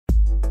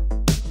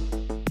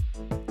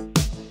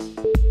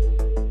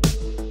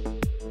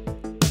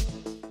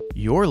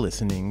You're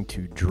listening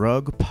to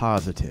Drug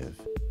Positive,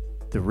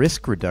 the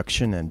risk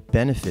reduction and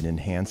benefit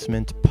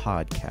enhancement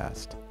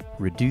podcast,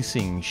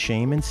 reducing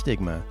shame and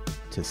stigma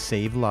to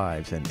save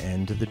lives and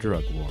end the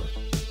drug war.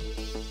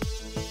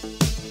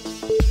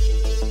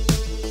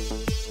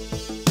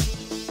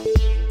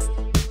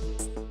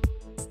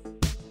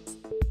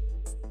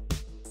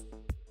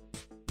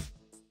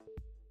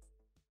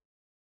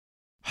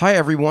 Hi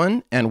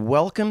everyone, and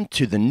welcome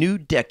to the new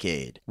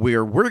decade,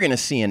 where we're going to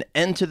see an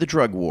end to the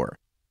drug war.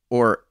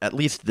 Or at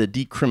least the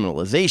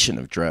decriminalization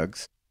of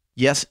drugs.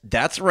 Yes,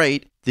 that's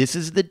right. This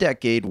is the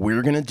decade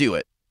we're going to do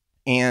it.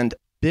 And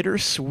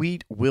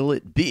bittersweet will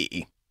it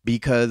be,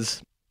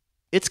 because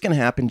it's going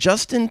to happen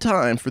just in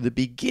time for the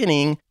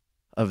beginning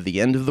of the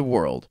end of the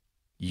world.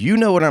 You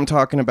know what I'm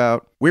talking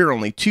about. We're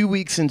only 2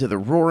 weeks into the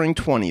roaring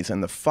 20s,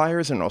 and the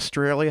fires in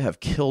Australia have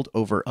killed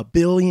over 1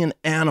 billion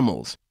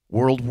animals.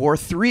 World War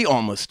III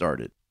almost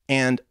started.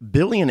 And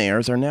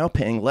billionaires are now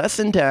paying less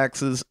in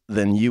taxes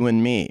than you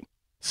and me.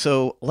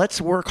 So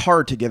let's work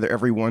hard together,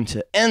 everyone,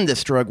 to end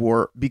this drug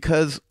war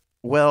because,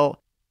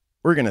 well,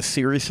 we're going to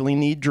seriously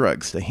need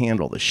drugs to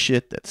handle the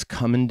shit that's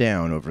coming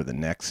down over the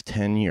next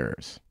 10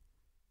 years.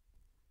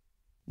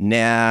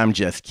 Nah, I'm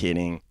just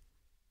kidding.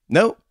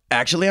 No,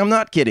 actually, I'm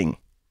not kidding.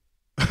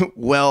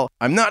 Well,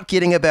 I'm not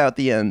kidding about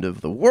the end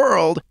of the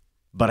world,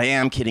 but I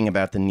am kidding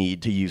about the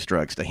need to use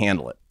drugs to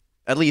handle it.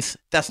 At least,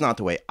 that's not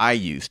the way I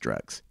use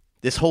drugs.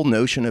 This whole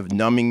notion of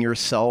numbing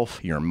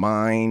yourself, your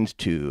mind,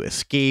 to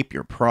escape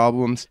your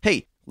problems.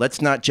 Hey,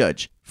 let's not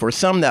judge. For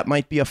some, that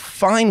might be a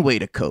fine way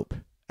to cope,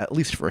 at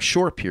least for a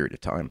short period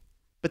of time.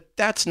 But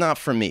that's not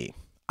for me.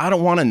 I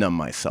don't want to numb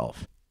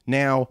myself,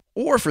 now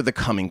or for the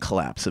coming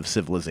collapse of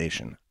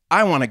civilization.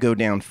 I want to go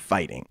down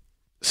fighting.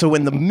 So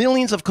when the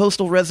millions of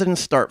coastal residents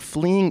start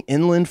fleeing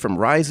inland from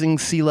rising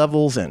sea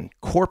levels and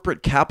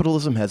corporate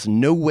capitalism has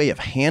no way of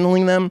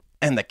handling them,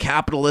 and the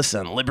capitalists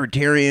and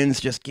libertarians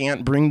just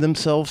can't bring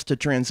themselves to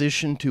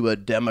transition to a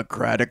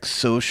democratic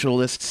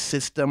socialist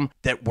system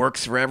that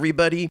works for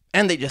everybody,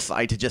 and they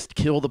decide to just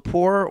kill the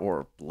poor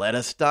or let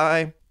us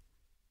die,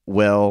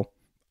 well,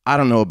 I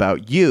don't know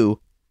about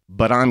you,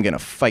 but I'm going to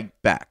fight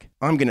back.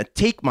 I'm going to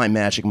take my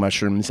magic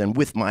mushrooms, and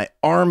with my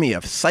army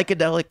of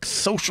psychedelic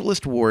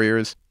socialist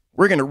warriors,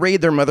 we're going to raid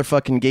their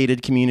motherfucking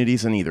gated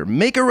communities and either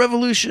make a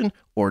revolution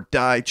or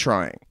die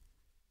trying.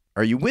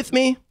 Are you with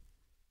me?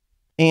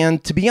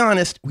 And to be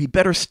honest, we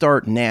better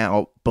start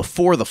now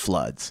before the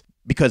floods,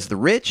 because the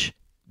rich,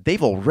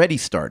 they've already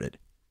started.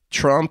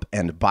 Trump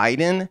and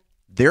Biden,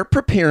 they're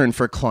preparing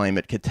for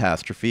climate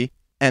catastrophe,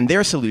 and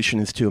their solution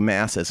is to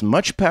amass as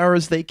much power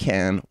as they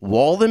can,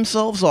 wall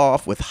themselves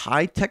off with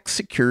high-tech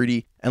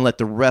security, and let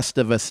the rest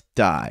of us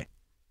die.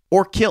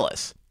 Or kill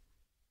us.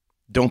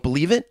 Don't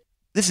believe it?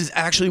 This is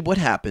actually what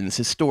happens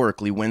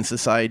historically when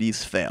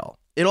societies fail.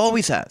 It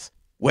always has.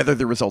 Whether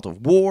the result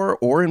of war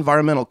or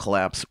environmental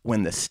collapse,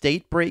 when the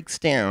state breaks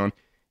down,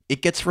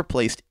 it gets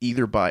replaced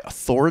either by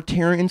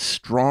authoritarian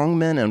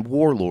strongmen and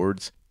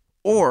warlords,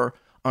 or,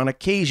 on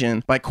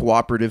occasion, by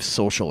cooperative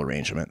social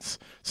arrangements.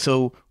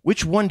 So,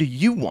 which one do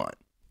you want?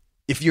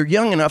 If you're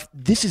young enough,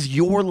 this is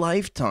your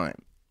lifetime,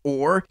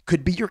 or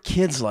could be your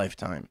kid's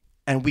lifetime,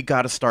 and we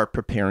gotta start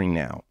preparing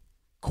now.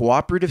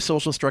 Cooperative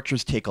social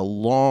structures take a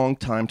long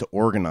time to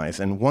organize,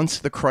 and once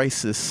the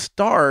crisis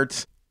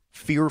starts,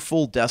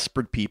 fearful,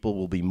 desperate people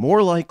will be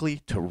more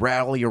likely to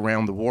rally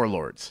around the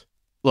warlords.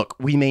 Look,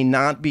 we may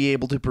not be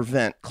able to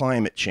prevent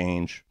climate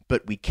change,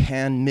 but we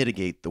can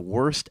mitigate the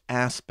worst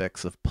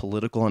aspects of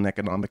political and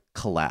economic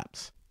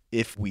collapse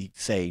if we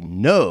say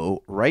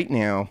no right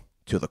now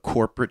to the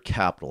corporate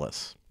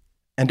capitalists.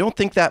 And don't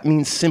think that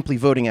means simply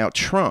voting out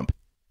Trump.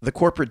 The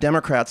corporate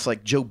Democrats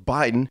like Joe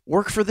Biden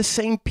work for the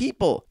same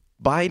people.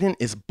 Biden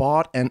is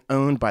bought and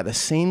owned by the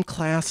same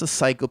class of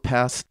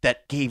psychopaths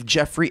that gave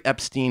Jeffrey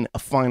Epstein a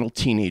final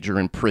teenager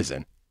in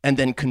prison and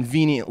then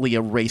conveniently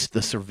erased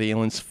the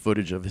surveillance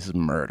footage of his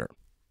murder.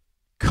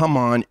 Come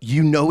on,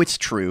 you know it's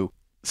true.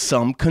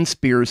 Some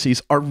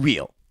conspiracies are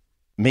real.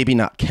 Maybe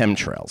not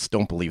chemtrails,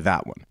 don't believe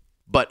that one.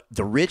 But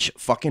the rich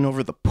fucking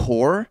over the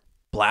poor,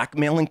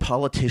 blackmailing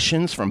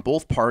politicians from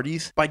both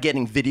parties by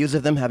getting videos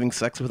of them having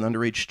sex with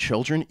underage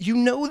children, you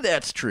know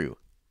that's true.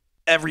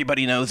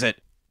 Everybody knows it.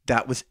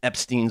 That was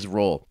Epstein's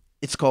role.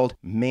 It's called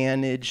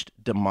managed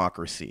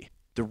democracy.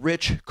 The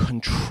rich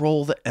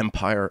control the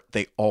empire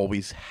they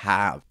always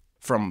have.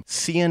 From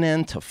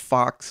CNN to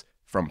Fox,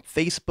 from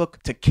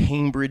Facebook to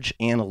Cambridge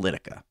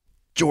Analytica.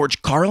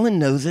 George Carlin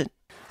knows it.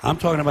 I'm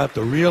talking about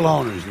the real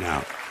owners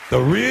now.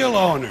 The real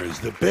owners,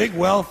 the big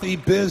wealthy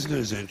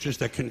business interests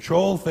that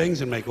control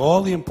things and make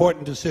all the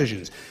important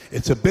decisions.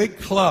 It's a big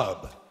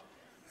club,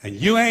 and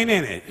you ain't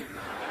in it.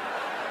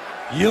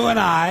 You and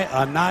I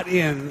are not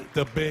in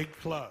the big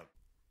club.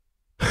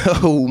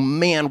 Oh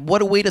man,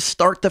 what a way to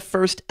start the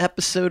first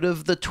episode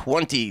of the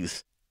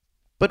 20s.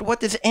 But what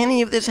does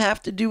any of this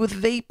have to do with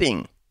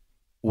vaping?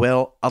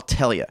 Well, I'll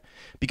tell you.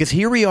 Because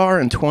here we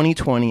are in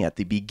 2020 at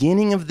the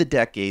beginning of the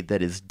decade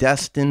that is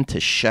destined to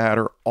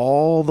shatter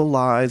all the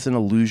lies and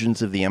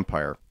illusions of the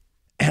empire.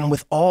 And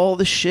with all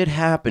the shit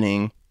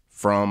happening,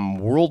 From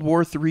World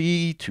War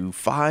III to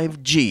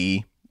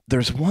 5G,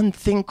 there's one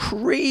thing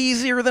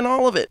crazier than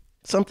all of it,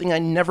 something I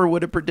never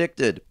would have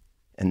predicted,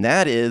 and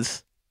that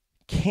is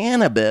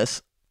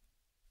cannabis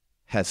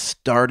has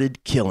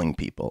started killing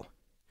people.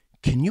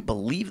 Can you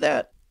believe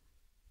that?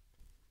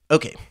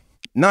 Okay,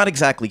 not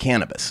exactly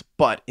cannabis,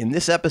 but in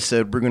this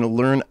episode, we're going to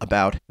learn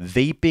about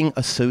Vaping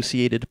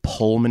Associated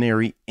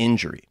Pulmonary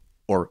Injury,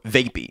 or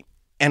VAPI,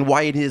 and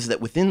why it is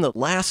that within the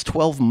last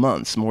 12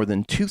 months, more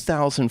than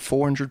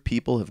 2,400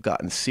 people have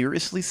gotten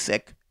seriously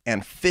sick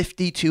and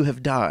 52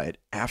 have died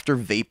after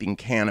vaping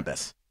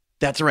cannabis.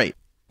 That's right.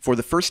 For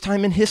the first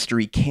time in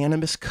history,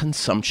 cannabis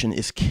consumption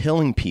is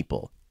killing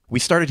people. We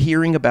started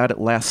hearing about it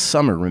last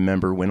summer,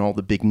 remember, when all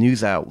the big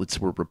news outlets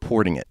were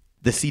reporting it.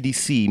 The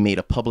CDC made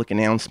a public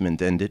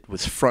announcement and it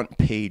was front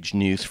page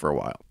news for a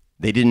while.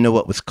 They didn't know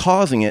what was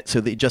causing it,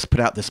 so they just put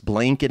out this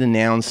blanket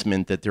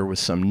announcement that there was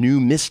some new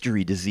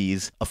mystery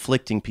disease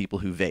afflicting people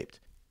who vaped.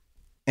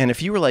 And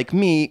if you were like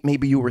me,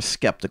 maybe you were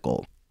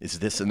skeptical. Is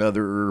this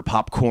another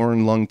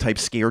popcorn lung type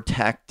scare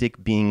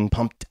tactic being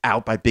pumped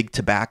out by big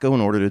tobacco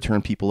in order to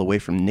turn people away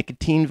from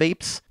nicotine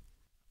vapes?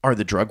 Are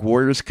the drug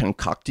warriors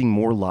concocting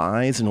more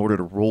lies in order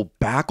to roll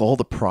back all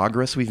the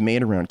progress we've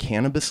made around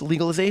cannabis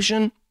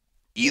legalization?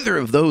 Either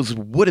of those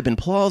would have been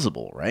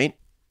plausible, right?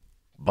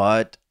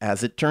 But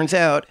as it turns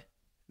out,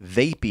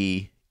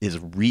 VAPI is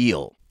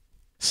real.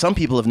 Some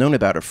people have known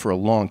about it for a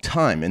long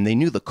time, and they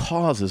knew the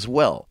cause as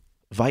well.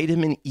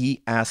 Vitamin E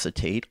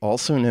acetate,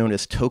 also known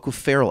as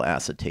tocopherol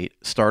acetate,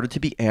 started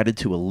to be added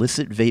to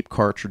illicit vape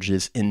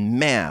cartridges en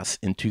masse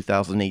in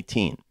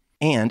 2018,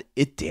 and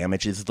it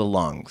damages the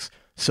lungs.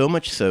 So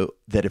much so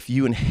that if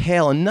you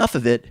inhale enough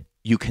of it,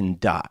 you can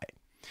die.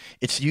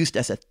 It's used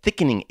as a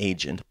thickening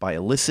agent by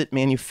illicit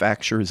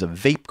manufacturers of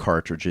vape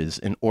cartridges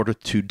in order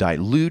to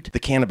dilute the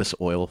cannabis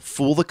oil,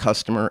 fool the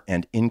customer,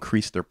 and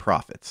increase their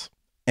profits.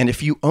 And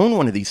if you own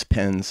one of these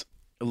pens,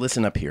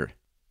 listen up here.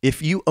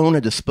 If you own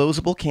a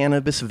disposable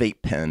cannabis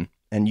vape pen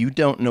and you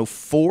don't know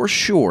for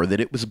sure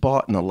that it was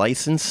bought in a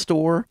licensed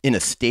store in a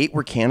state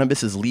where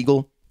cannabis is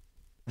legal,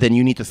 then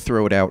you need to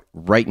throw it out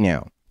right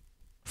now.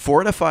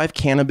 4 out of 5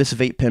 cannabis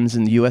vape pens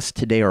in the US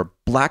today are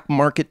black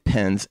market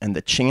pens, and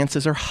the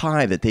chances are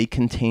high that they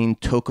contain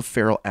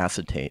tocopherol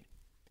acetate.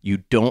 You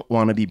don't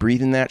want to be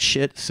breathing that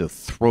shit, so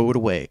throw it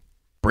away.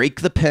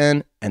 Break the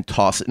pen and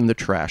toss it in the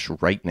trash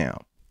right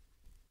now.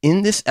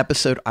 In this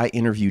episode, I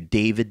interview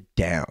David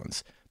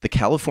Downs, the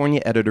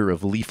California editor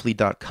of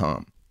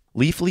Leafly.com.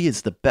 Leafly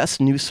is the best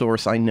news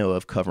source I know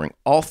of covering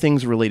all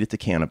things related to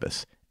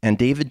cannabis, and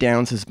David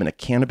Downs has been a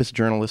cannabis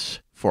journalist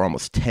for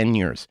almost 10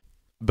 years.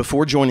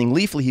 Before joining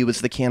Leafly, he was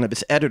the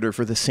cannabis editor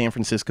for the San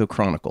Francisco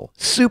Chronicle.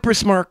 Super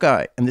smart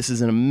guy, and this is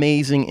an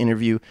amazing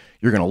interview.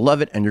 You're going to love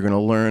it, and you're going to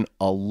learn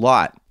a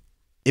lot.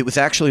 It was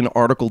actually an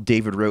article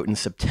David wrote in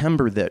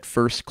September that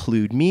first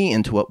clued me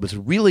into what was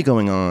really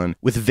going on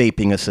with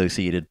Vaping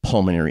Associated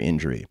Pulmonary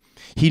Injury.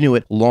 He knew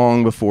it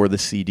long before the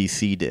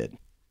CDC did.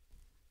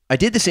 I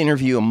did this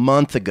interview a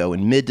month ago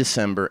in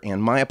mid-December,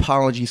 and my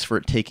apologies for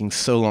it taking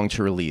so long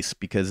to release,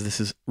 because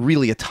this is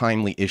really a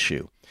timely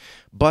issue.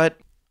 But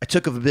I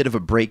took a bit of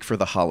a break for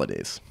the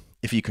holidays,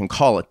 if you can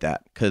call it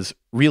that, because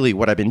really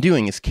what I've been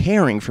doing is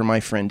caring for my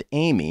friend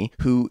Amy,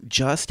 who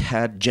just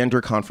had gender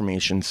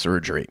confirmation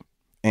surgery.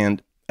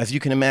 And as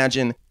you can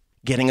imagine,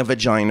 getting a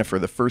vagina for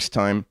the first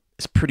time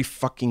is pretty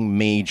fucking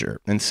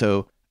major. And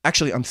so,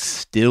 actually, I'm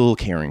still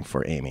caring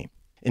for Amy.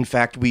 In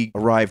fact, we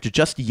arrived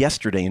just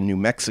yesterday in New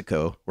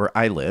Mexico, where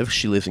I live.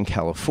 She lives in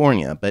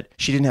California, but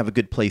she didn't have a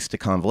good place to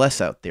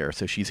convalesce out there,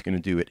 so she's going to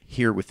do it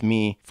here with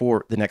me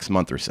for the next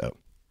month or so.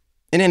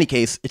 In any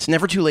case, it's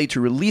never too late to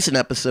release an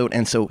episode,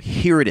 and so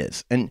here it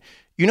is. And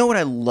you know what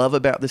I love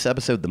about this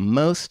episode the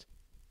most?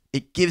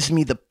 It gives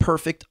me the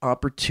perfect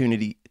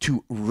opportunity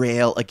to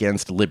rail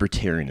against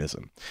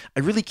libertarianism.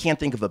 I really can't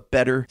think of a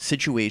better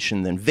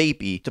situation than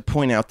VAPI to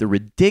point out the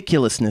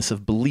ridiculousness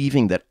of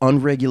believing that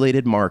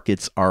unregulated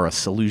markets are a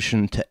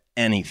solution to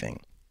anything.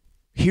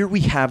 Here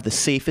we have the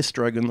safest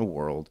drug in the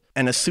world,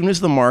 and as soon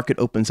as the market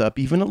opens up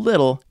even a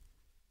little,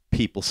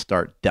 people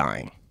start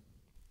dying.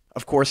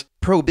 Of course,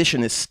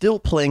 prohibition is still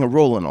playing a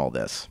role in all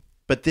this,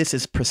 but this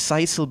is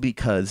precisely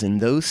because in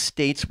those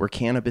states where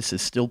cannabis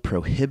is still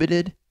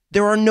prohibited,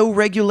 there are no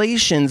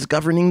regulations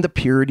governing the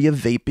purity of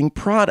vaping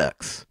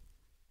products.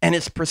 And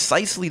it's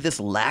precisely this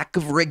lack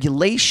of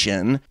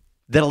regulation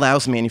that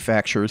allows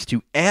manufacturers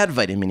to add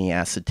vitamin E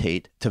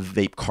acetate to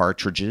vape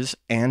cartridges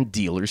and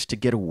dealers to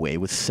get away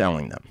with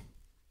selling them.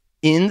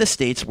 In the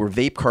states where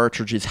vape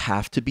cartridges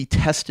have to be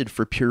tested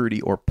for purity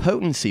or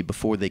potency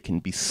before they can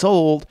be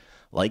sold,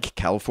 like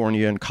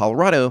California and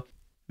Colorado,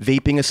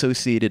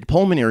 vaping-associated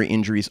pulmonary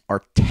injuries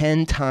are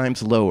 10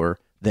 times lower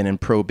than in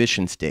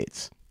prohibition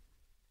states.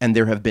 And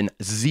there have been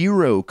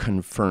 0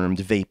 confirmed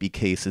VAPI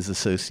cases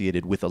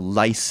associated with a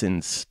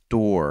licensed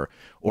store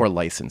or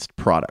licensed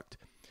product.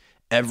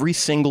 Every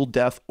single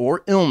death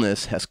or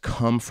illness has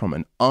come from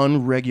an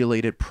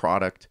unregulated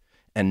product,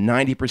 and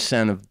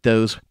 90% of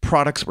those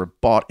products were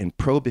bought in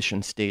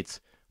prohibition states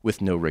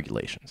with no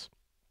regulations.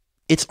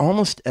 It's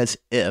almost as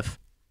if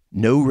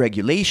no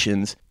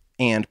regulations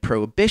and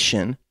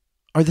prohibition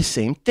are the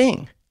same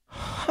thing.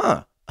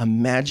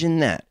 Imagine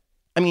that.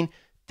 I mean,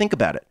 think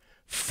about it.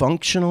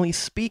 Functionally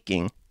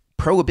speaking,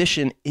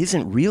 prohibition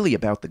isn't really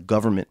about the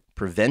government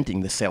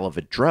preventing the sale of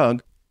a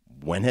drug.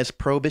 When has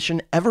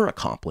prohibition ever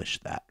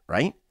accomplished that,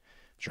 right?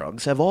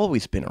 Drugs have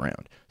always been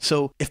around.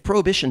 So if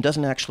prohibition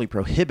doesn't actually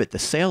prohibit the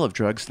sale of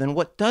drugs, then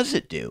what does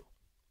it do?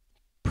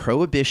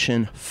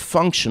 Prohibition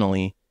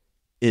functionally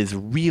is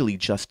really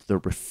just the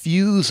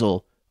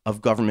refusal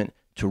of government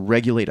to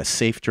regulate a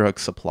safe drug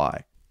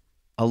supply,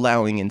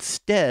 allowing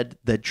instead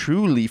the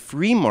truly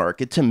free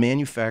market to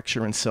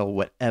manufacture and sell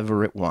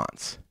whatever it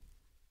wants.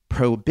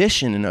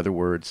 Prohibition, in other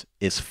words,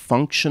 is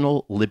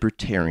functional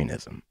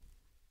libertarianism.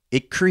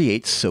 It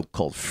creates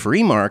so-called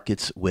free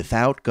markets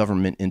without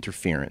government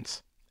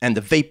interference, and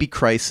the VAPI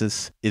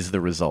crisis is the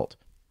result.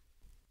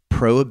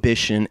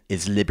 Prohibition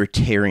is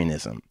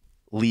libertarianism.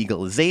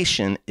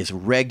 Legalization is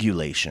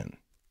regulation.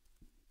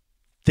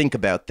 Think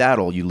about that,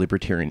 all you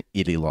libertarian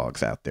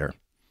ideologues out there.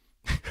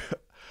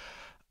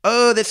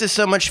 Oh, this is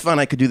so much fun.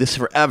 I could do this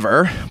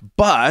forever,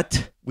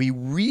 but we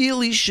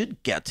really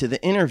should get to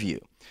the interview.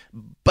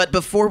 But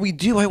before we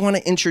do, I want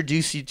to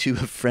introduce you to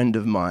a friend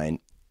of mine.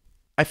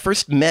 I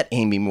first met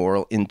Amy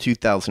Morrill in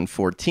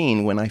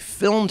 2014 when I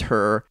filmed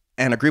her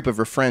and a group of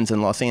her friends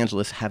in Los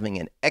Angeles having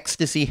an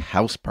ecstasy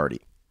house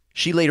party.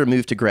 She later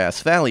moved to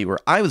Grass Valley, where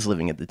I was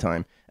living at the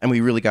time, and we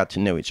really got to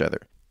know each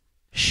other.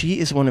 She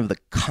is one of the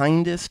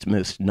kindest,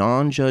 most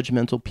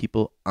non-judgmental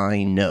people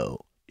I know.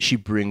 She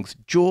brings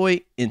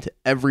joy into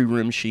every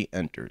room she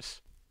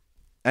enters.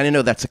 And I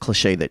know that's a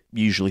cliche that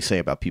you usually say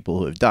about people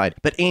who have died,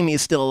 but Amy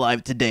is still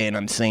alive today, and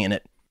I'm saying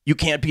it. You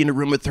can't be in a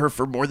room with her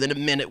for more than a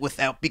minute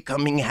without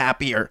becoming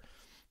happier.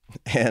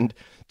 And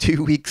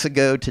 2 weeks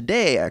ago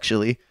today,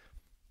 actually,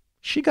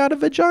 she got a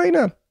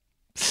vagina.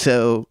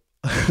 So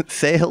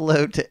say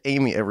hello to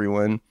Amy,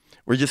 everyone.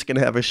 We're just going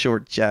to have a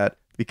short chat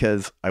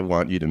because I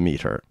want you to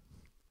meet her.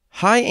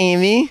 Hi,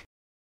 Amy.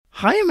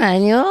 Hi,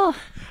 Emmanuel.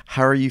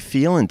 How are you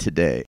feeling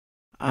today?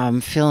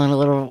 I'm feeling a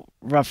little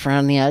rough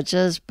around the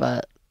edges,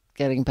 but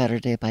getting better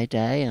day by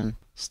day and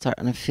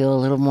starting to feel a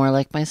little more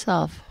like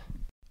myself.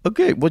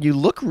 Okay, well, you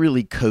look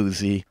really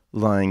cozy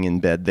lying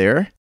in bed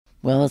there.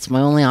 Well, it's my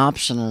only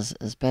option is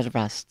bed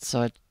rest,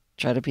 so I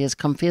try to be as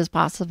comfy as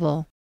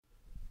possible.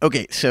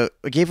 Okay, so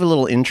I gave a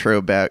little intro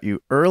about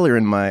you earlier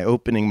in my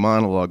opening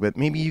monologue, but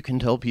maybe you can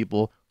tell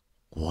people,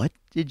 what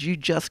did you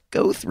just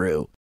go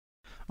through?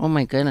 Oh,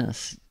 my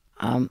goodness.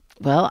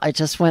 Well, I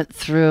just went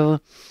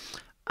through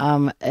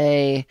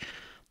a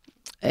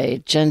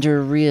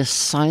gender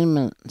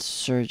reassignment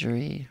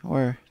surgery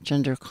or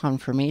gender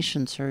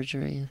confirmation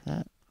surgery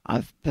that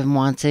I've been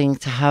wanting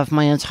to have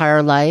my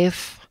entire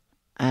life,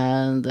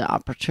 and the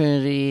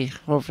opportunity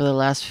over the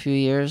last few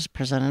years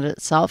presented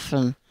itself,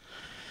 and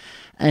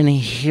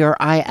here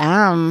I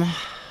am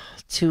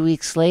 2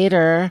 weeks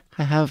later.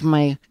 I have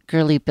my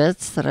girly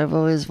bits that I've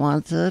always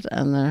wanted,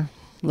 and they're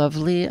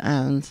lovely,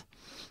 and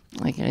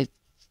I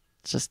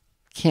just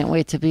can't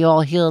wait to be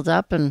all healed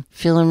up and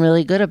feeling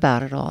really good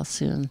about it all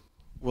soon.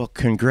 Well,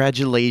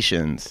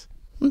 congratulations.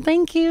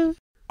 Thank you.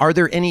 Are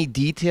there any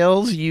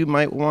details you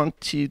might want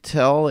to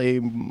tell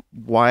a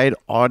wide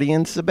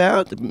audience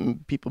about?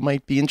 People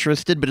might be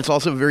interested, but it's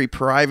also a very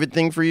private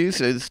thing for you,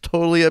 so it's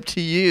totally up to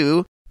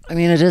you. I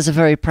mean, it is a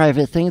very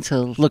private thing to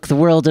look the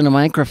world in a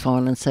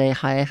microphone and say,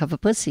 hi, I have a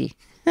pussy.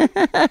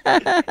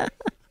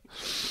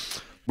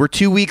 We're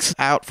 2 weeks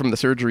out from the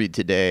surgery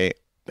today.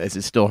 Does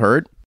it still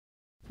hurt?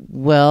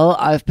 Well,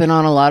 I've been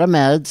on a lot of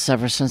meds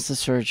ever since the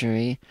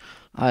surgery.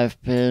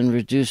 I've been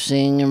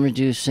reducing,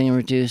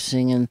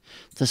 and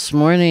this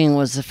morning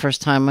was the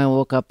first time I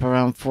woke up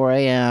around 4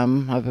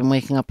 a.m. I've been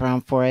waking up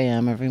around 4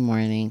 a.m. every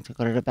morning to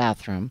go to the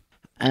bathroom.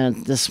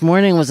 And this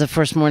morning was the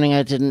first morning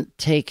I didn't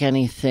take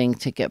anything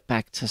to get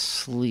back to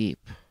sleep.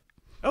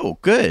 Oh,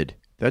 good.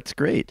 That's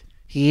great.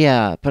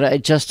 Yeah, but I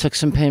just took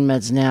some pain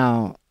meds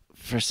now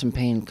for some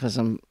pain because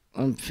I'm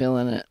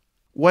feeling it.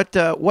 What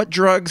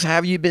drugs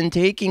have you been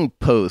taking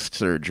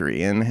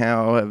post-surgery, and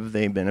how have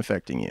they been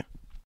affecting you?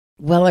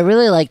 Well, I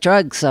really like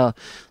drugs, so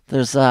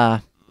there's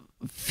a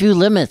few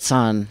limits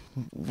on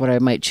what I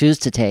might choose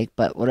to take.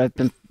 But what I've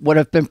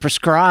been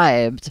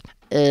prescribed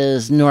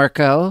is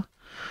Norco,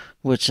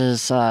 which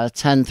is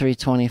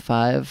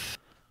 10-325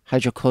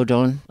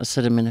 hydrocodone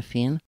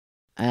acetaminophen,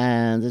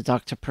 and the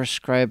doctor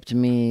prescribed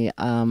me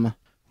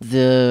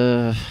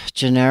the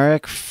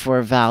generic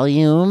for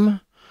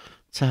Valium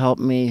to help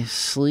me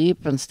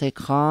sleep and stay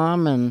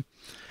calm,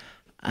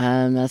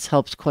 and that's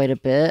helped quite a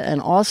bit. And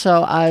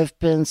also, I've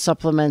been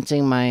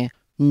supplementing my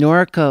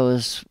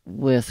Norcos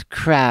with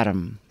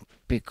Kratom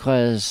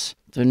because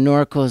the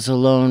Norcos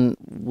alone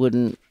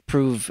wouldn't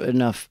prove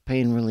enough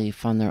pain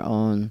relief on their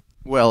own.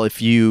 Well, if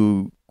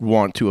you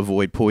want to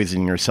avoid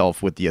poisoning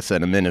yourself with the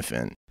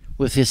acetaminophen.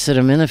 With the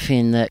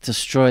acetaminophen that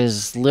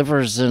destroys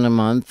livers in a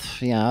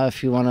month, yeah,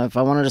 if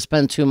I wanted to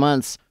spend 2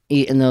 months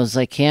eating those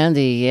like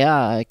candy,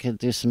 yeah, I could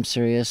do some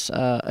serious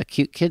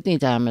acute kidney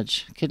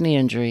damage, kidney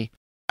injury.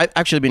 I've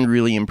actually been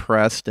really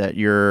impressed at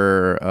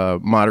your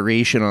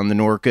moderation on the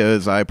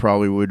Norcos. I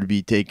probably would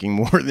be taking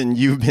more than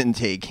you've been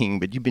taking,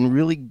 but you've been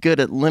really good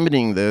at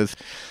limiting those.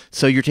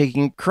 So you're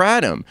taking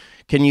kratom.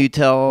 Can you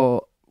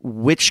tell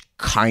which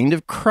kind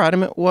of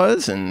kratom it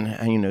was?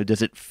 And,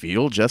 does it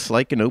feel just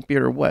like an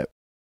opiate or what?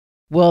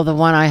 Well, the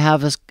one I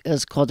have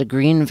is called a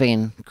green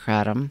vein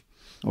kratom,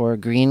 or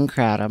green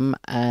kratom,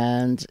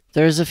 and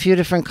there's a few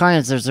different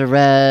kinds. There's a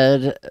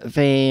red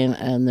vein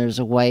and there's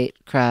a white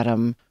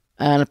kratom.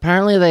 And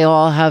apparently they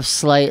all have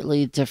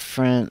slightly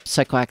different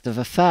psychoactive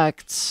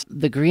effects.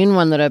 The green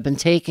one that I've been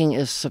taking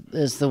is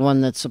the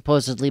one that's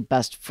supposedly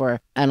best for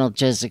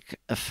analgesic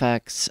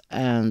effects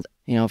and,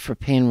 for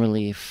pain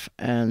relief,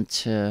 and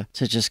to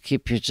just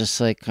keep you just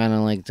like kind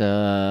of like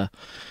I'm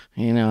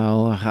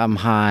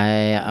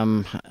high,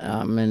 I'm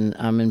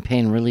in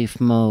pain relief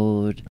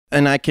mode.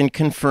 And I can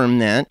confirm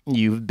that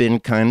you've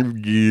been kind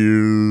of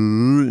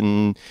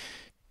in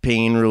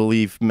pain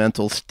relief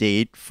mental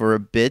state for a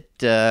bit,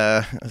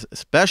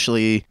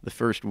 especially the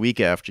first week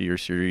after your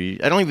surgery.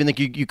 I don't even think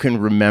you can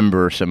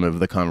remember some of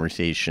the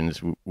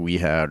conversations we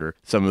had or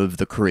some of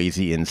the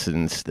crazy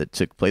incidents that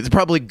took place. It's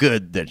probably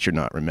good that you're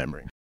not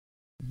remembering.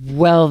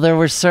 Well, there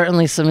were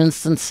certainly some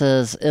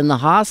instances in the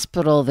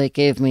hospital. They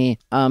gave me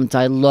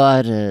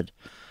dilaudid,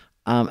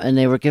 and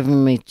they were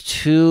giving me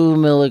 2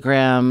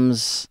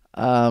 milligrams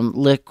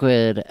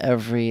liquid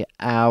every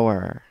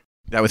hour.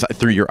 That was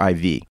through your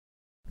IV.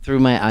 Through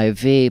my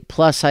IV.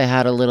 Plus, I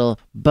had a little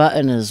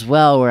button as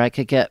well where I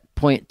could get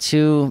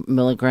 0.2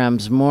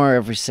 milligrams more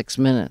every 6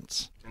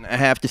 minutes. And I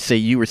have to say,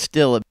 you were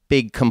still a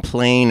big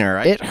complainer.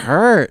 It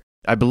hurt.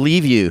 I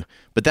believe you,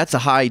 but that's a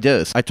high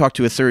dose. I talked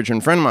to a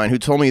surgeon friend of mine who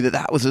told me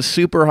that was a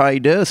super high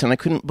dose, and I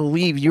couldn't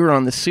believe you were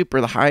on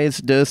the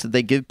highest dose that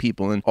they give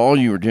people, and all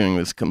you were doing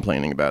was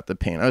complaining about the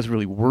pain. I was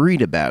really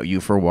worried about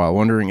you for a while,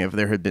 wondering if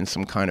there had been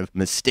some kind of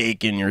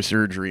mistake in your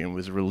surgery, and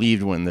was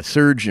relieved when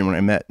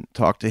I met and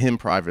talked to him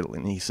privately,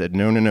 and he said,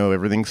 no,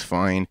 everything's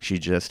fine. She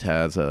just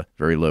has a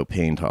very low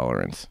pain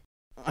tolerance.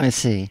 I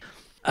see.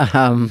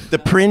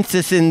 The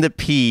princess in the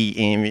pea,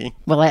 Amy.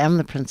 Well, I am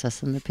the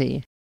princess in the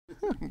pea.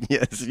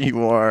 Yes,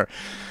 you are.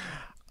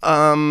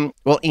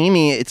 Well,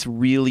 Amy, it's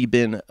really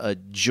been a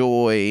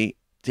joy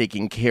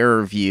taking care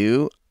of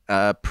you,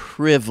 a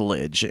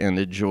privilege and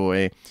a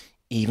joy,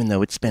 even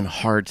though it's been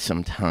hard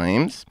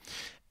sometimes.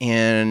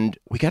 And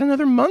we got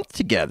another month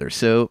together,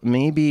 so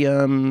maybe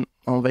I'll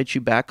invite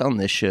you back on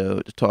this show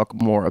to talk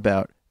more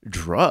about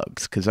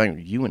drugs, because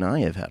you and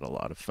I have had a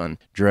lot of fun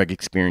drug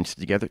experiences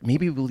together.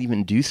 Maybe we'll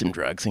even do some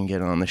drugs and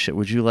get on the show.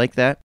 Would you like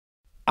that?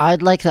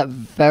 I'd like that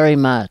very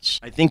much.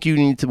 I think you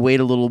need to wait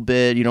a little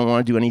bit. You don't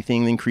want to do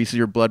anything that increases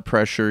your blood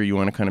pressure. You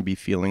want to kind of be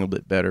feeling a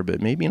bit better,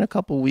 but maybe in a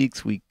couple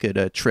weeks we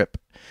could trip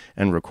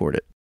and record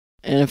it.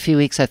 In a few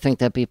weeks, I think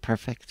that'd be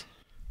perfect.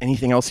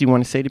 Anything else you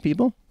want to say to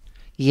people?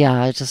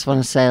 Yeah, I just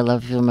want to say I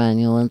love you,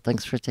 Emmanuel, and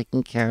thanks for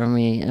taking care of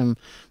me in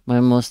my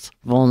most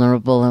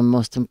vulnerable and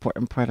most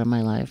important part of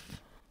my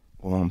life.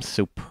 Well, I'm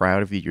so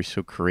proud of you. You're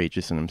so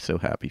courageous, and I'm so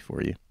happy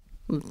for you.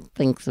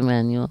 Thanks,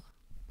 Emmanuel.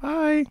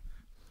 Bye.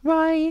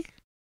 Bye.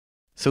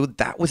 So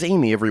that was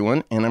Amy,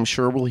 everyone, and I'm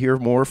sure we'll hear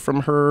more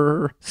from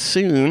her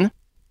soon.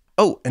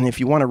 Oh, and if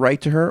you want to write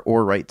to her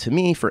or write to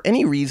me for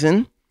any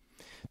reason,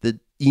 the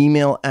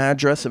email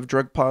address of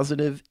Drug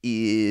Positive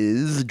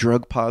is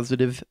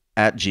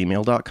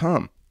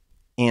drugpositive@gmail.com.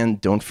 And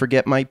don't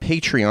forget my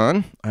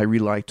Patreon. I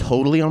rely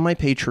totally on my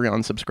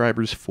Patreon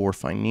subscribers for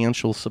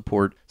financial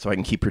support so I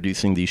can keep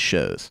producing these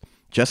shows.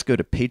 Just go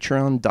to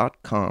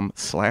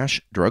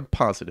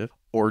patreon.com/drugpositive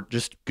or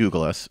just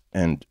Google us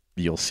and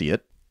you'll see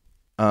it.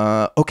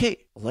 Okay,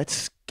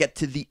 let's get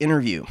to the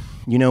interview.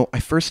 I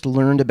first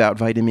learned about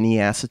vitamin E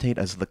acetate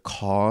as the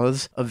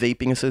cause of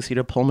Vaping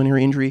Associated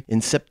Pulmonary Injury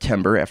in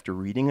September after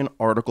reading an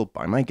article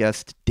by my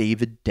guest,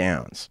 David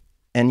Downs.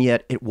 And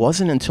yet it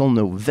wasn't until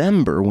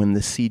November when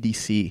the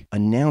CDC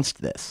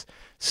announced this.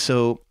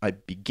 So I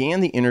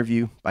began the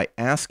interview by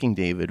asking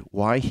David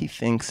why he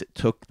thinks it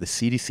took the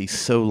CDC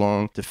so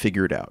long to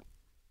figure it out.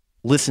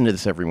 Listen to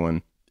this,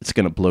 everyone. It's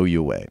going to blow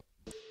you away.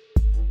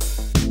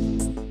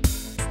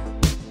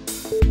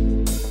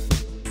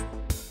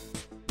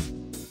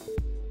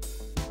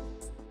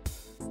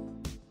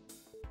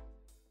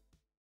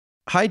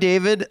 Hi,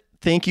 David.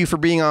 Thank you for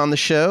being on the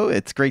show.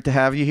 It's great to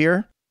have you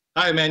here.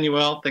 Hi,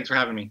 Emmanuel. Thanks for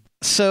having me.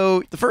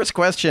 So the first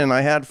question I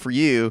had for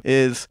you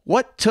is,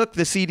 what took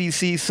the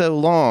CDC so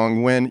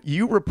long when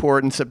you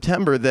report in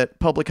September that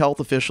public health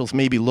officials,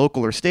 maybe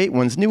local or state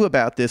ones, knew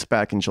about this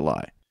back in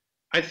July?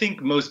 I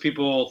think most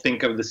people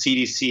think of the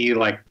CDC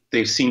like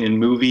they've seen in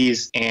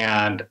movies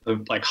and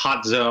like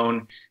Hot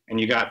Zone. And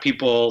you got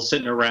people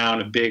sitting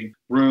around a big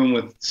room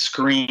with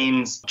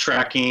screens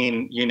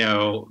tracking,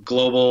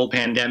 global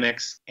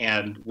pandemics.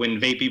 And when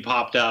VAPI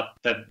popped up,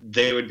 that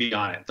they would be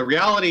on it. The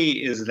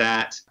reality is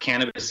that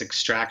cannabis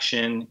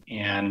extraction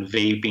and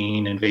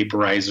vaping and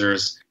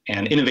vaporizers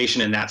and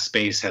innovation in that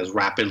space has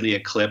rapidly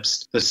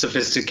eclipsed the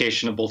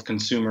sophistication of both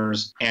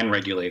consumers and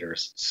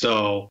regulators.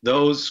 So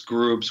those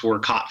groups were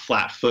caught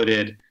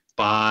flat-footed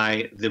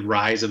by the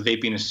rise of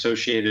vaping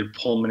associated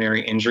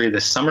pulmonary injury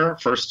this summer,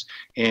 first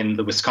in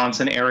the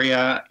Wisconsin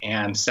area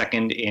and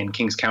second in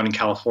Kings County,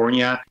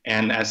 California.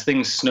 And as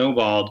things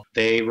snowballed,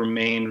 they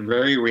remained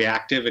very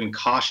reactive and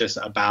cautious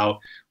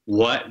about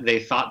what they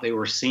thought they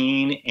were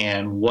seeing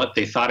and what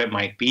they thought it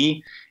might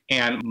be.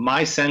 And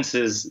my sense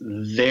is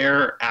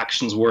their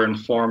actions were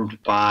informed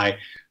by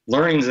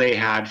learnings they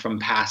had from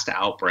past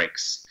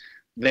outbreaks.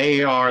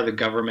 They are the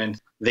government.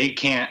 They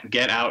can't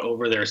get out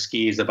over their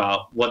skis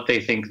about what they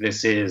think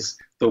this is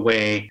the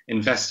way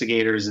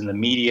investigators in the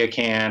media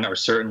can, or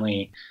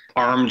certainly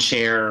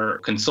armchair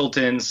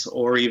consultants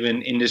or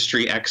even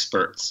industry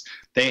experts.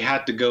 They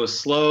had to go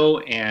slow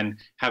and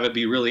have it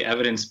be really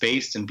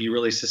evidence-based and be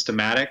really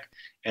systematic.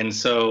 And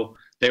so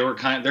they're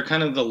kind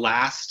of the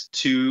last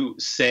to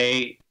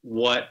say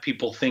what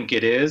people think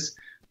it is,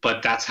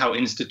 but that's how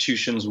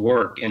institutions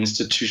work.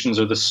 Institutions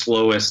are the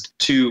slowest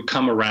to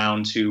come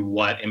around to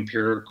what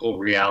empirical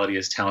reality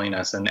is telling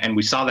us. And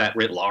we saw that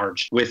writ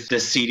large with the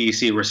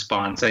CDC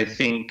response. I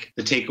think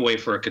the takeaway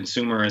for a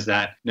consumer is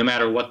that no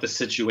matter what the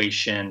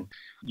situation,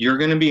 you're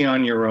going to be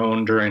on your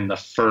own during the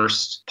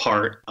first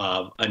part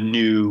of a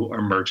new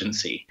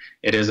emergency.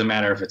 It doesn't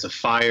matter if it's a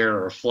fire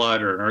or a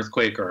flood or an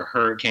earthquake or a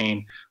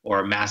hurricane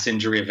or a mass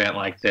injury event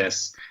like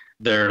this.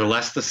 They're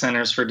less the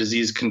Centers for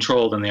Disease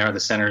Control than they are the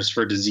Centers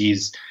for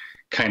Disease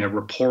kind of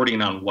reporting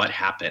on what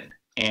happened.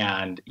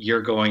 And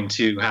you're going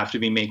to have to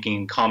be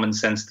making common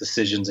sense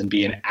decisions and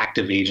be an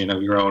active agent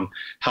of your own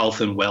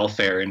health and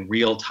welfare in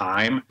real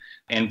time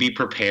and be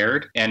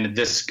prepared. And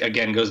this,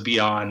 again, goes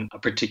beyond a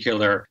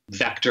particular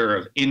vector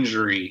of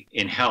injury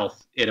in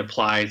health. It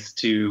applies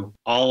to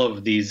all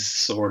of these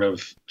sort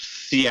of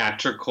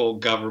theatrical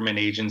government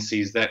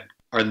agencies that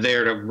are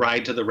there to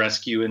ride to the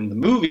rescue in the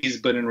movies,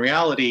 but in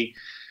reality,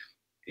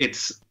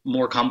 it's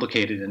more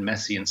complicated and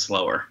messy and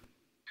slower.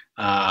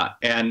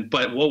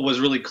 But what was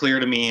really clear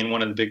to me, and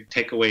one of the big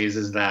takeaways,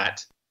 is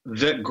that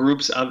the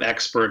groups of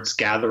experts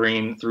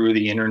gathering through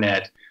the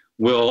internet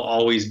will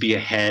always be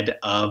ahead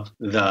of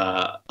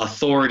the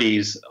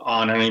authorities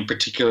on any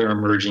particular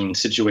emerging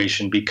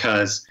situation,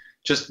 because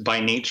just by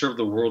nature of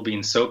the world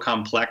being so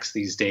complex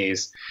these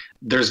days,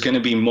 there's going to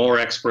be more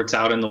experts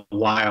out in the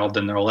wild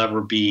than there'll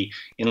ever be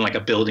in like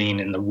a building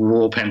in the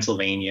rural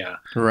Pennsylvania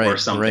or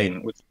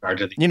something with regard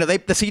to the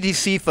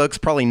CDC folks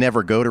probably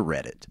never go to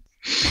Reddit.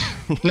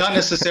 Not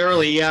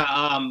necessarily, yeah.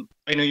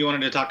 I know you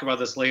wanted to talk about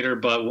this later,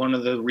 but one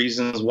of the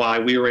reasons why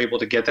we were able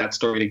to get that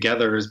story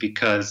together is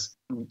because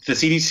the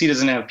CDC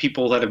doesn't have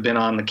people that have been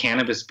on the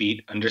cannabis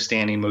beat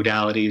understanding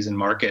modalities and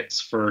markets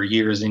for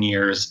years and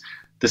years.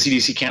 The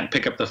CDC can't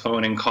pick up the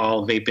phone and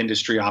call vape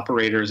industry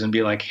operators and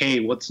be like,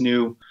 hey, what's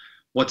new?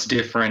 What's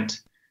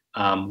different?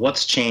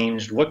 What's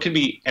changed? What could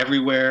be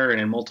everywhere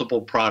and in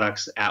multiple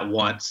products at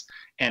once?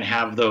 And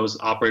have those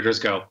operators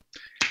go,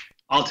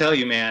 I'll tell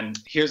you, man,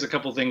 here's a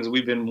couple things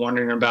we've been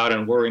wondering about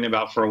and worrying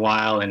about for a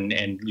while,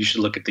 and you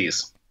should look at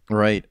these.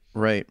 Right.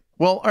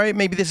 Well, all right,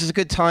 maybe this is a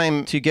good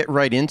time to get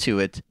right into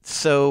it.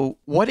 So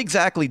what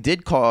exactly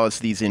did cause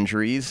these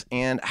injuries,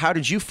 and how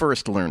did you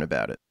first learn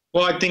about it?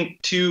 Well, I think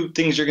two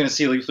things you're going to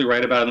see Leafly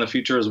write about in the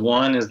future is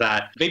one is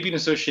that vaping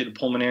associated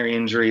pulmonary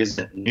injury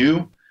isn't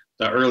new.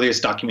 The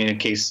earliest documented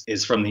case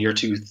is from the year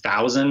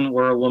 2000,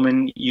 where a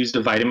woman used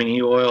a vitamin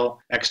E oil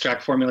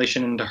extract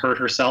formulation to hurt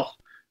herself.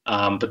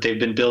 But they've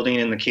been building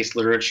in the case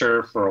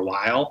literature for a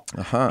while.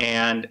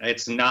 And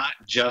it's not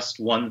just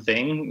one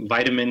thing.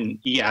 Vitamin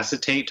E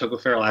acetate,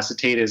 tocopherol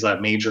acetate, is a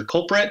major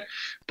culprit.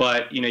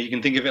 But, you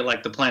can think of it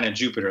like the planet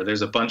Jupiter.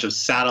 There's a bunch of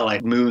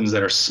satellite moons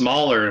that are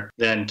smaller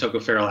than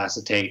tocopherol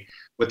acetate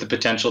with the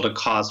potential to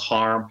cause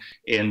harm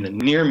in the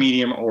near,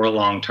 medium, or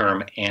long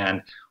term.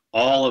 And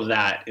all of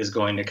that is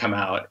going to come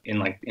out in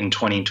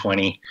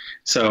 2020.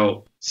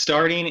 So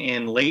starting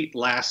in late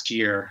last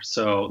year,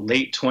 so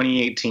late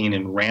 2018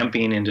 and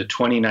ramping into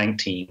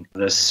 2019,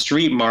 the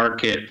street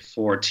market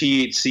for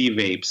THC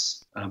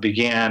vapes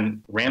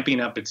began ramping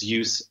up its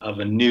use of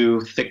a new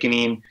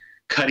thickening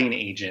cutting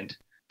agent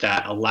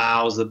that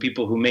allows the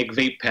people who make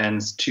vape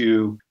pens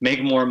to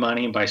make more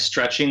money by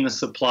stretching the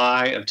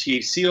supply of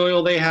THC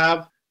oil they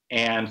have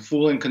and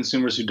fooling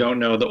consumers who don't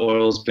know the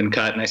oil's been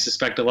cut. And I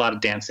suspect a lot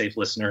of Dance Safe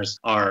listeners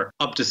are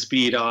up to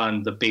speed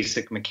on the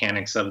basic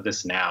mechanics of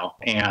this now.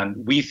 And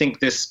we think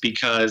this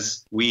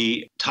because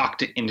we talked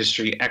to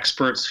industry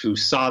experts who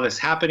saw this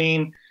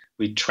happening.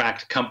 We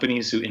tracked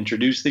companies who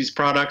introduced these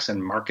products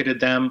and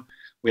marketed them.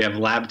 We have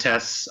lab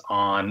tests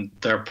on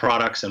their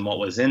products and what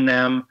was in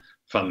them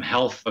from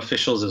health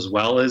officials as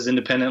well as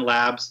independent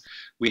labs.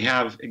 We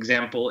have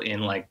example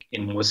in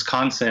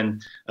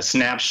Wisconsin, a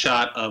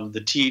snapshot of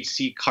the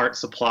THC cart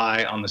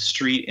supply on the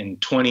street in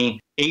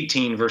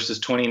 2018 versus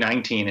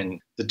 2019, and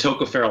the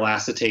tocopherol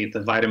acetate,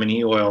 the vitamin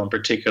E oil in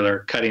particular,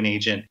 cutting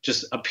agent,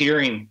 just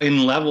appearing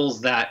in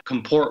levels that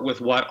comport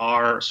with what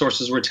our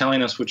sources were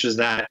telling us, which is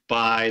that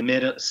by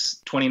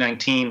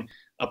mid-2019,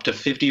 up to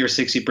 50 or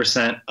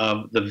 60%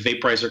 of the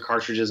vaporizer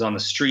cartridges on the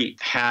street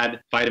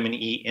had vitamin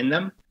E in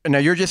them. Now,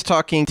 you're just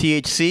talking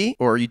THC,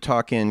 or are you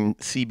talking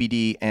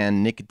CBD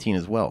and nicotine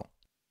as well?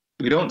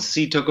 We don't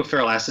see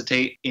tocopherol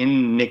acetate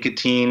in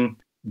nicotine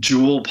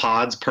jewel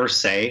pods per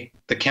se.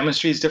 The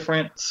chemistry is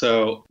different,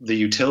 so the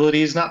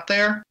utility is not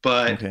there.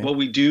 But what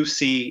we do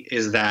see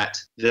is that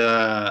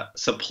the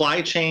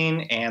supply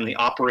chain and the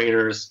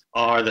operators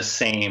are the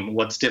same.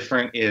 What's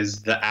different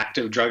is the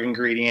active drug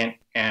ingredient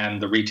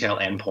and the retail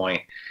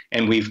endpoint.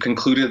 And we've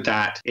concluded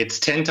that it's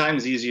 10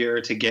 times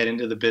easier to get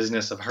into the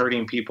business of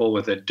hurting people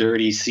with a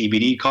dirty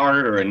CBD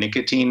card or a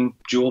nicotine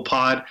jewel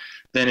pod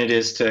than it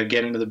is to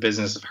get into the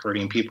business of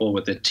hurting people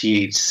with a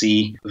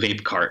THC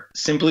vape cart,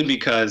 simply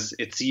because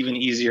it's even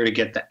easier to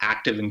get the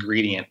active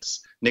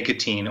ingredients,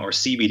 nicotine or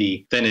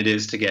CBD, than it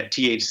is to get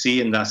THC,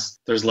 and thus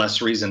there's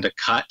less reason to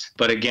cut.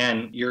 But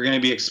again, you're going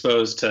to be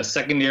exposed to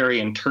secondary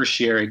and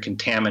tertiary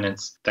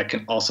contaminants that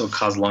can also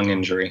cause lung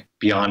injury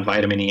beyond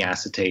vitamin E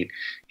acetate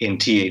in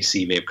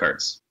THC vape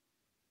carts.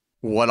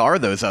 What are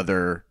those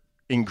other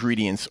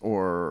ingredients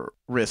or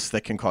risks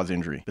that can cause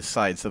injury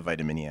besides the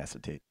vitamin E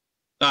acetate?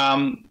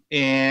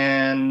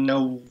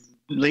 In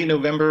late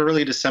November,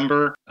 early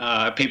December,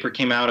 a paper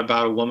came out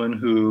about a woman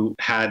who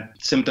had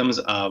symptoms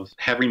of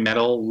heavy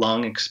metal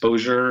lung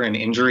exposure and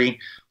injury,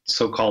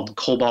 so-called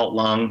cobalt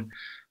lung,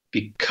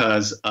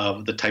 because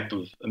of the type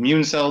of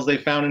immune cells they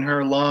found in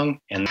her lung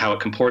and how it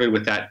comported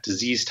with that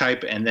disease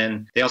type. And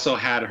then they also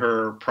had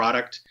her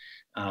product,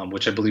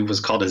 which I believe was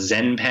called a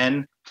Zen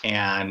pen.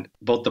 And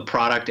both the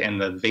product and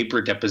the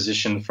vapor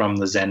deposition from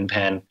the Zen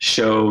pen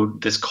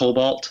showed this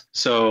cobalt.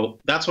 So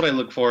that's what I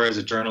look for as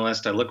a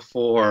journalist. I look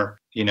for,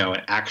 an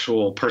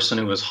actual person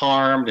who was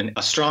harmed and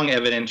a strong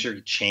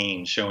evidentiary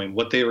chain showing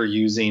what they were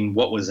using,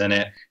 what was in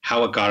it,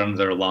 how it got into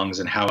their lungs,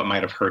 and how it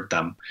might have hurt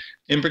them.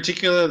 In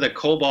particular, the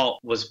cobalt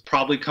was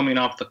probably coming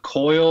off the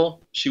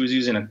coil. She was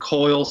using a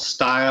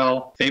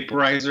coil-style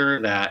vaporizer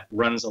that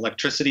runs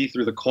electricity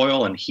through the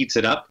coil and heats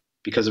it up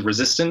because of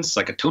resistance,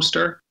 like a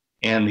toaster.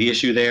 And the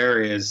issue there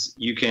is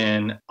you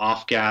can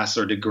off-gas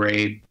or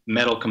degrade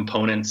metal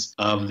components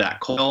of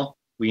that coil.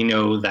 We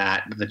know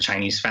that the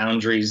Chinese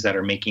foundries that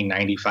are making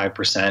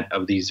 95%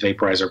 of these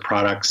vaporizer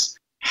products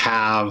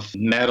have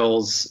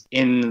metals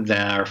in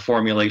their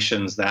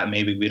formulations that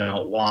maybe we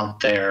don't want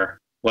there,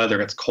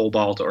 whether it's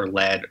cobalt or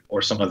lead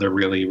or some other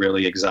really,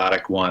 really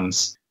exotic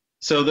ones.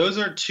 So those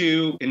are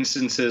two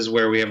instances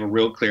where we have a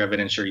real clear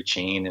evidentiary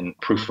chain and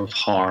proof of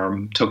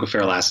harm,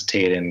 tocopherol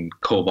acetate and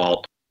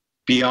cobalt.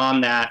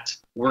 Beyond that,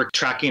 we're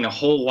tracking a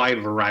whole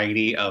wide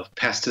variety of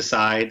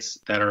pesticides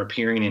that are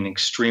appearing in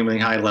extremely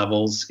high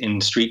levels in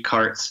street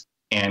carts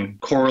and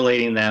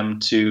correlating them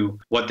to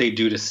what they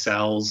do to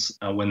cells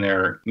when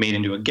they're made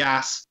into a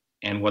gas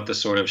and what the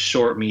sort of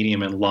short,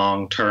 medium, and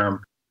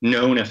long-term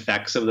known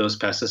effects of those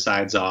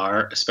pesticides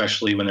are,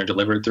 especially when they're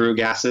delivered through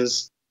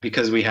gases,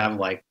 because we have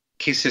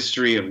case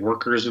history of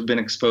workers who've been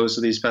exposed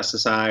to these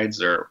pesticides.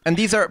 And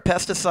these are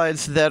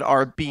pesticides that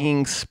are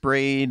being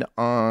sprayed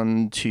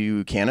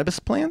onto cannabis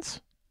plants?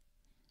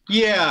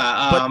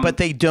 Yeah. But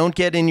they don't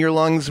get in your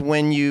lungs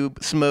when you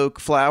smoke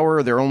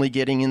flower? They're only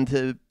getting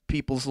into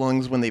people's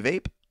lungs when they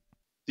vape?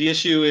 The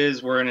issue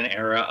is we're in an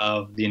era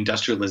of the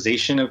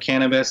industrialization of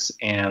cannabis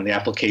and the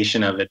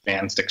application of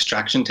advanced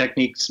extraction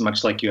techniques,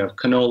 much like you have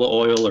canola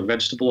oil or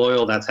vegetable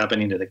oil. That's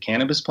happening to the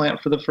cannabis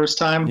plant for the first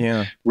time,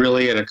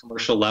 really at a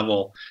commercial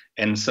level.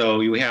 And so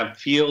you have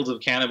fields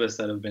of cannabis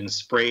that have been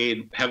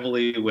sprayed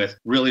heavily with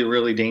really,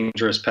 really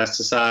dangerous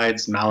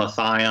pesticides,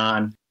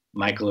 malathion,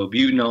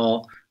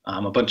 myclobutanol,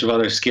 a bunch of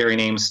other scary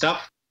name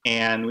stuff.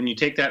 And when you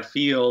take that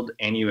field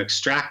and you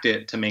extract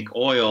it to make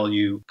oil,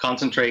 you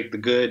concentrate the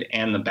good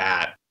and the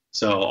bad.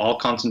 So all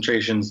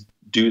concentrations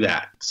do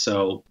that.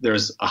 So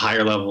there's a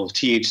higher level of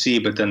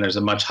THC, but then there's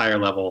a much higher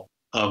level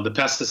of the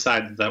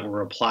pesticides that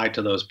were applied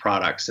to those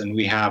products. And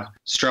we have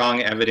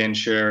strong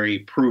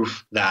evidentiary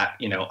proof that,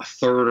 a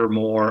third or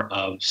more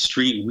of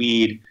street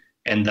weed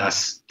and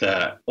thus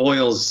the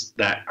oils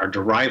that are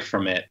derived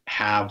from it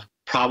have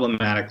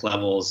problematic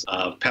levels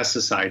of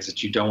pesticides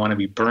that you don't want to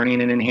be burning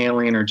and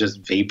inhaling or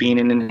just vaping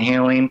and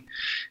inhaling.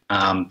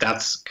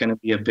 That's going to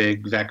be a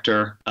big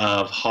vector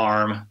of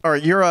harm. All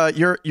right,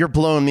 you're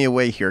blowing me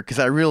away here because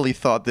I really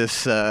thought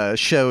this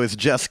show is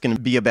just going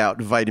to be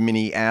about vitamin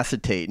E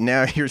acetate.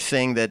 Now you're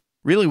saying that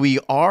really we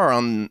are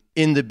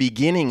in the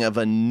beginning of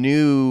a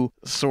new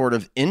sort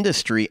of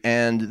industry,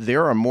 and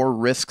there are more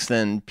risks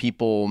than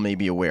people may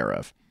be aware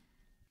of.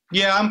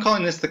 Yeah, I'm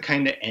calling this the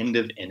kind of end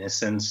of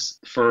innocence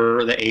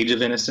for the age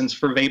of innocence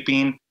for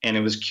vaping. And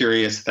it was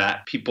curious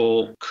that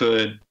people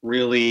could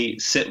really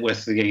sit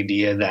with the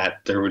idea that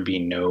there would be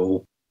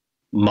no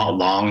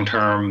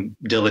long-term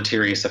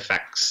deleterious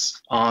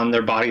effects on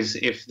their bodies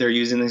if they're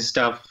using this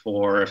stuff,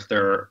 or if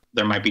there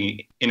might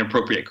be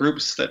inappropriate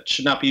groups that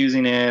should not be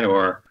using it,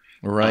 or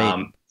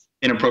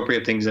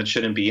inappropriate things that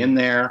shouldn't be in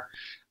there.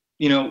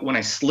 When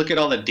I look at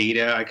all the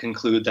data, I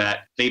conclude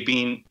that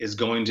vaping is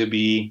going to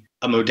be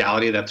a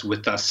modality that's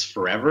with us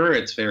forever.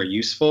 It's very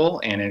useful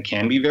and it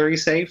can be very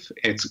safe.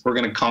 We're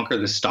going to conquer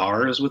the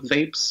stars with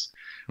vapes.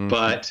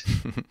 But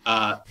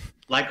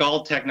like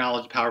all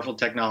technology, powerful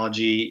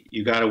technology,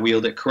 you got to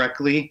wield it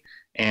correctly.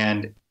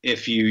 And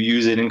if you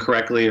use it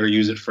incorrectly or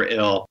use it for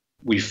ill,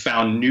 we've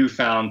found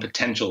newfound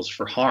potentials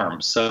for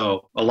harm.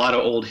 So a lot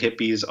of old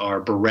hippies are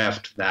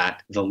bereft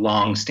that the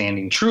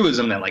long-standing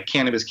truism that like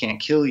cannabis can't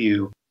kill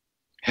you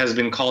has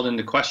been called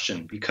into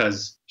question,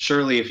 because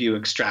surely if you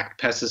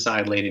extract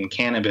pesticide-laden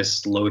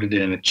cannabis, loaded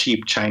in a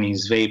cheap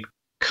Chinese vape,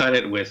 cut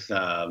it with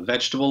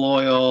vegetable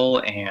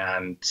oil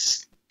and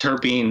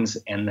terpenes,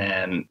 and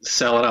then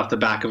sell it off the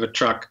back of a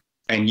truck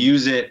and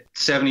use it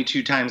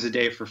 72 times a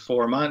day for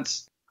 4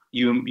 months,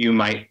 you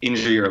might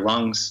injure your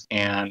lungs,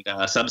 and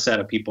a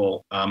subset of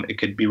people, it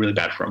could be really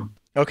bad for them.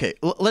 Okay,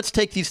 let's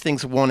take these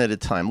things one at a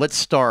time. Let's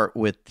start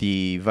with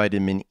the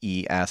vitamin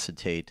E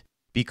acetate,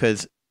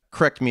 because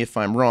correct me if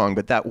I'm wrong,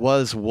 but that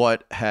was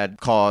what had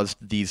caused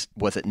these,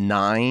 was it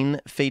 9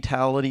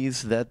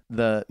 fatalities that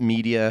the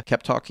media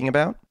kept talking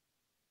about?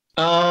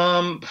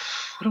 What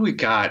do we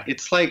got?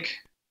 It's like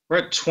we're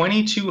at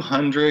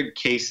 2,200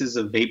 cases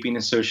of vaping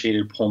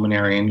associated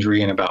pulmonary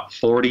injury and about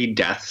 40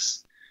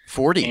 deaths.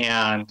 40?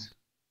 And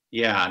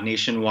yeah,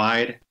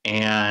 nationwide.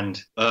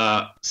 And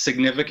a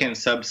significant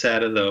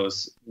subset of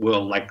those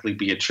will likely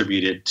be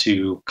attributed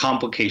to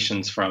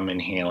complications from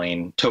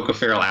inhaling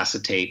tocopherol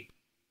acetate,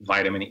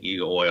 vitamin E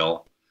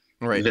oil,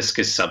 right,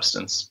 viscous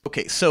substance.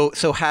 Okay, so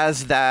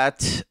has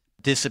that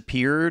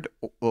disappeared,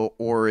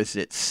 or is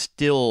it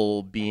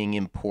still being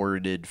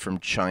imported from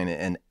China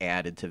and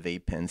added to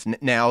vape pens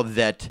now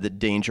that the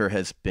danger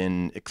has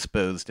been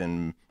exposed,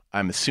 and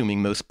I'm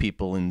assuming most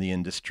people in the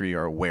industry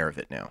are aware of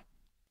it now?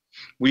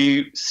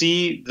 We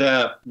see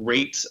the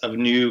rates of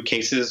new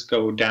cases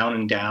go down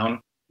and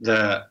down.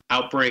 The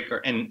outbreak,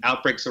 and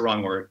outbreak's the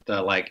wrong word,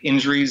 the like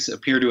injuries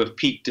appear to have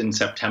peaked in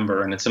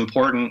September, and it's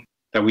important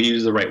that we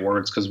use the right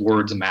words because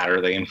words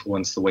matter. They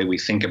influence the way we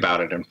think about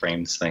it and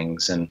frames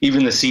things. And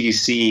even the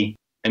CDC,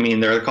 I mean,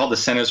 they're called the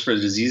Centers for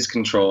Disease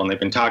Control, and they've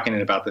been talking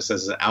about this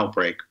as an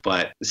outbreak,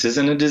 but this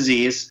isn't a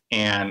disease,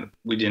 and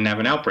we didn't have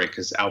an outbreak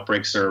because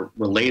outbreaks are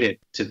related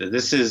to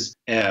this is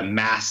a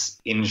mass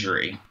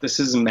injury. This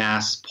is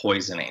mass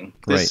poisoning.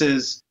 This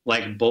is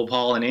like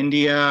Bhopal in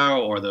India,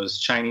 or those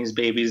Chinese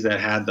babies that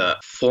had the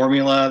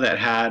formula that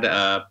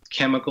had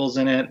chemicals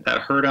in it that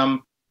hurt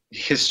them.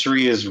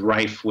 History is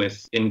rife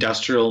with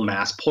industrial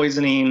mass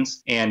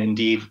poisonings, and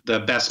indeed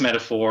the best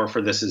metaphor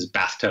for this is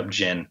bathtub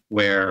gin,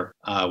 where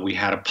we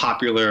had a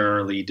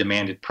popularly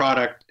demanded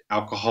product,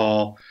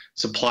 alcohol,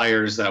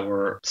 suppliers that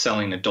were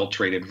selling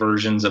adulterated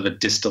versions of a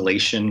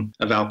distillation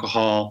of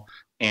alcohol,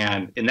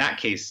 and in that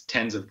case,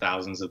 tens of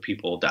thousands of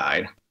people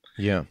died.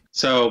 Yeah.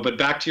 So, but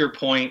back to your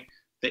point,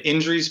 the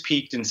injuries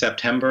peaked in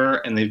September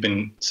and they've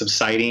been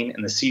subsiding,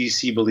 and the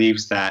CDC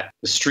believes that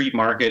the street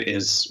market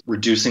is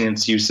reducing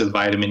its use of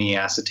vitamin E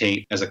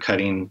acetate as a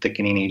cutting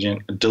thickening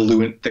agent, a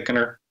diluent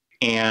thickener,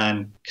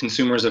 and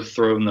consumers have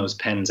thrown those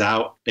pens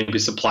out. Maybe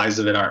supplies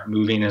of it aren't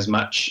moving as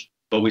much,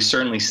 but we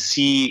certainly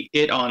see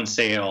it on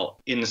sale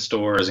in the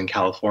stores in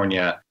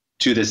California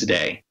to this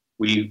day.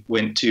 We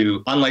went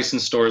to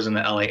unlicensed stores in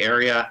the LA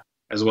area,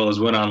 as well as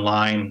went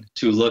online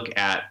to look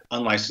at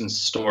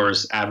unlicensed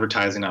stores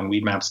advertising on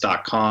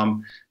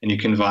weedmaps.com, and you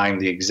can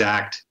find the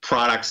exact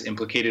products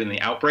implicated in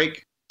the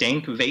outbreak,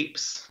 dank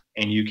vapes,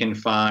 and you can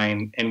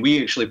find, and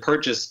we actually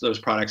purchased those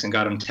products and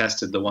got them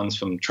tested, the ones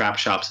from trap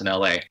shops in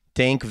LA.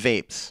 Dank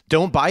vapes.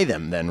 Don't buy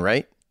them then,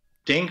 right?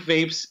 Dank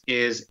Vapes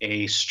is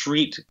a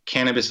street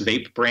cannabis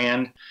vape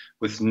brand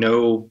with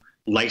no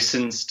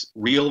licensed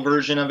real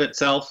version of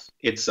itself.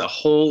 It's a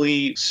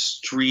wholly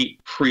street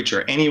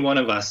creature. Any one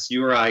of us,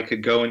 you or I,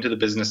 could go into the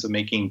business of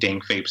making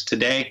dank vapes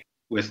today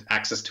with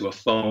access to a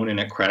phone and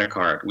a credit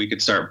card. We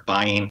could start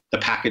buying the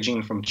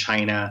packaging from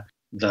China,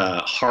 the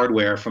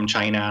hardware from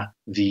China,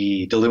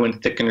 the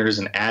diluent thickeners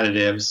and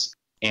additives,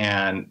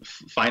 and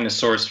find a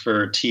source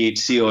for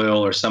THC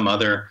oil or some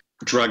other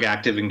drug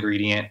active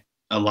ingredient.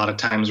 A lot of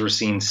times we're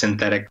seeing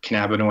synthetic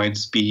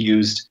cannabinoids be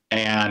used,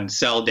 and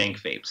sell dank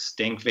vapes.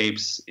 Dank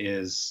vapes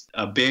is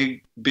a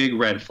big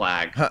red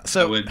flag.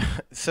 So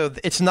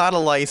it's not a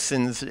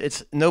license.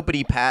 It's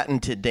nobody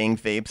patented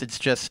dank vapes. It's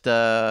just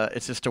a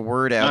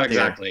word out there. Not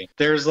exactly.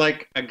 There's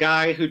like a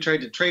guy who tried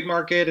to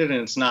trademark it, and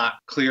it's not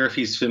clear if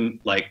he's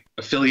like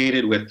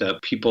affiliated with the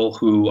people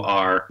who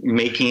are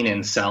making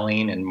and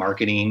selling and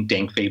marketing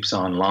dank vapes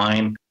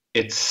online.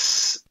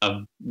 It's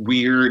a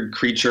weird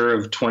creature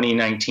of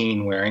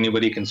 2019 where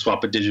anybody can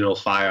swap a digital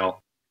file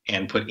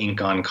and put ink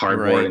on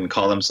cardboard and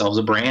call themselves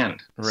a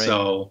brand. Right.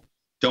 So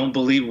don't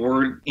believe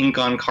word ink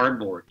on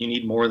cardboard. You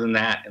need more than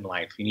that in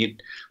life. You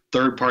need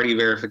third-party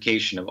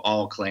verification of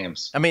all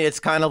claims. I mean, it's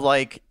kind of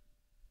like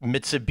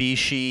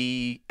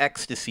Mitsubishi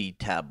ecstasy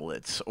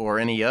tablets or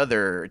any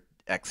other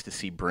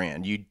ecstasy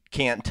brand. You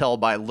can't tell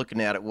by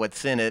looking at it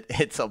what's in it.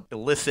 It's an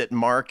illicit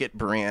market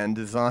brand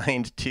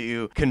designed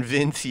to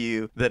convince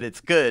you that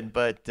it's good,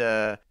 but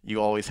you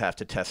always have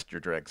to test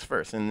your drugs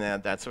first. And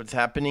that's what's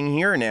happening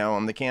here now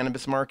on the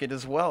cannabis market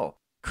as well.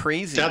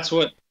 Crazy.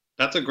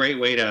 That's a great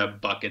way to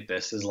bucket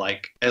this, is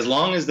like, as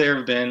long as there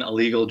have been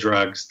illegal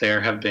drugs,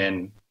 there have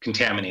been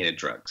contaminated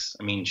drugs.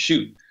 I mean,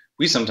 shoot,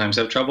 we sometimes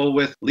have trouble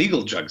with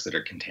legal drugs that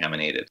are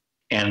contaminated.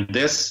 And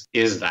this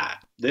is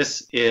that.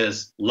 This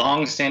is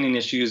long-standing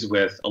issues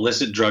with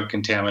illicit drug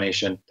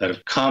contamination that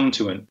have come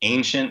to an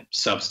ancient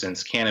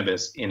substance,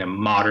 cannabis, in a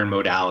modern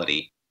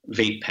modality,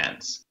 vape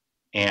pens.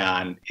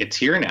 And it's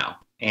here now.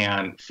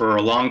 And for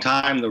a long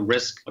time, the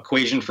risk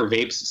equation for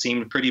vapes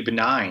seemed pretty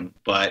benign.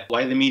 But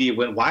why the media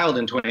went wild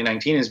in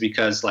 2019 is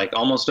because, like,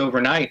 almost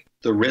overnight,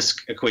 the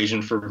risk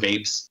equation for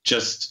vapes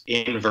just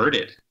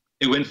inverted.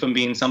 It went from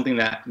being something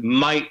that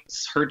might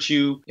hurt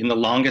you in the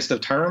longest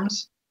of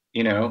terms,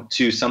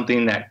 to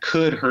something that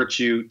could hurt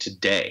you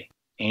today.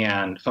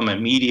 And from a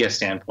media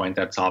standpoint,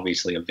 that's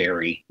obviously a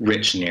very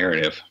rich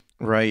narrative.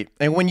 Right.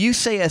 And when you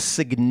say a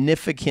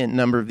significant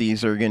number of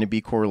these are going to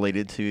be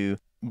correlated to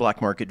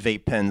black market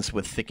vape pens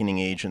with thickening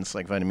agents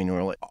like vitamin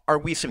oil, are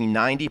we saying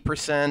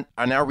 90%?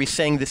 And are we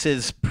saying this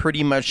is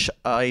pretty much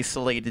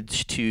isolated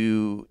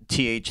to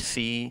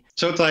THC?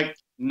 So it's like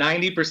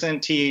 90%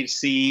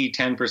 THC,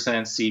 10%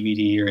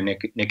 CBD or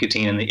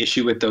nicotine. And the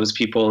issue with those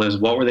people is,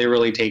 what were they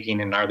really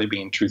taking, and are they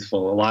being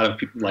truthful? A lot of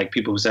people, like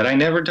people who said, I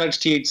never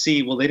touched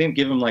THC. Well, they didn't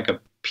give them like a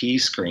P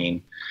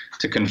screen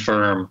to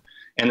confirm.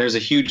 And there's a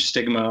huge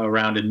stigma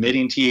around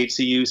admitting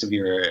THC use if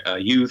you're a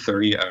youth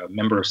or a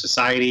member of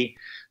society.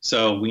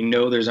 So we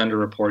know there's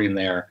underreporting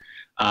there.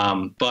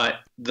 But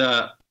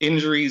the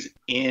injuries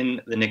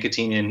in the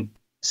nicotine and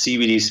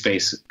CBD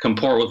space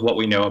comport with what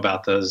we know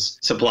about those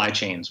supply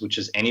chains, which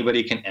is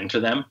anybody can enter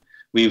them.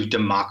 We've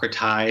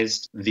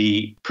democratized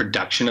the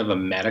production of a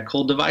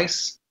medical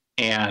device.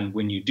 And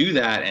when you do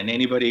that, and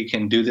anybody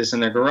can do this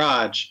in their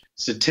garage,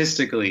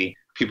 statistically,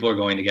 people are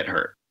going to get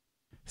hurt.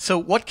 So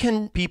what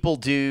can people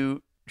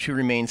do to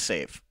remain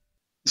safe?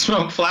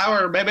 Smoke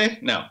flower, baby?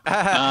 No.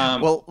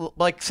 Well,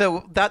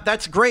 so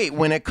that's great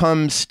when it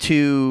comes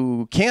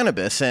to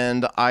cannabis,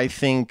 and I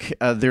think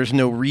there's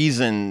no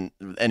reason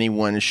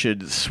anyone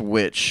should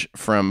switch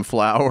from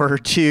flower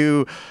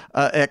to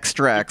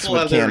extracts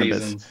with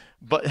cannabis.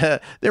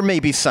 But there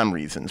may be some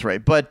reasons,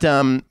 right? But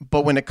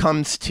when it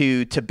comes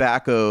to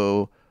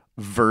tobacco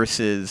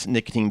versus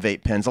nicotine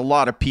vape pens, a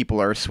lot of people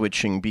are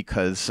switching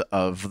because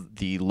of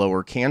the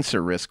lower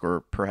cancer risk, or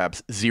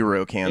perhaps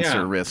zero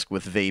cancer risk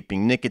with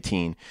vaping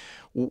nicotine.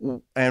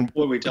 And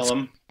what do we tell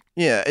them?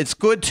 Yeah, it's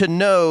good to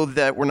know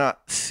that we're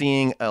not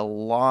seeing a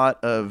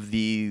lot of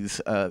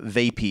these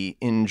VAPI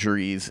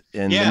injuries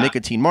in the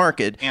nicotine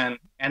market. And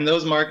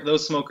those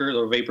smokers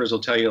or vapors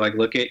will tell you, like,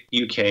 look at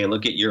UK,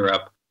 look at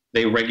Europe.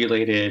 They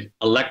regulated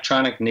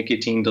electronic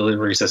nicotine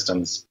delivery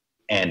systems.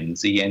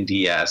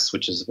 NDS,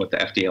 which is what the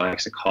FDA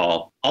likes to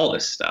call all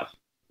this stuff,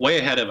 way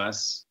ahead of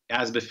us,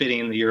 as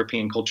befitting the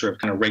European culture of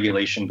kind of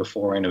regulation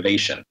before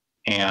innovation.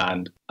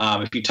 And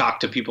if you talk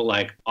to people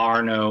like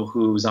Arno,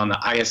 who's on the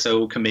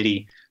ISO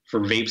committee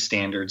for vape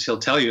standards, he'll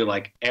tell you,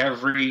 like,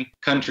 every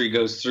country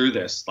goes through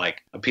this,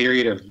 like a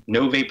period of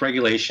no vape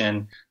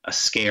regulation, a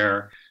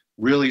scare,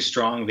 really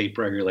strong vape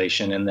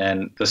regulation, and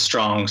then the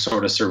strong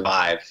sort of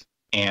survive.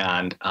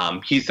 And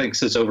he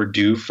thinks it's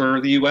overdue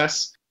for the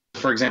U.S.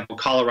 For example,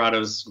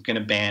 Colorado's going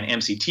to ban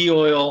MCT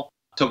oil,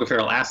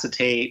 tocopherol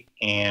acetate,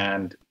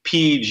 and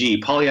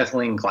PEG,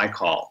 polyethylene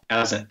glycol,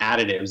 as an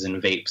additives in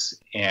vapes.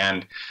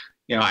 And,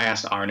 I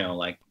asked Arno,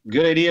 like,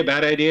 good idea,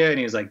 bad idea? And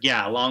he's like,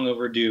 yeah, long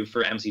overdue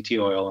for MCT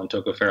oil and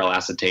tocopherol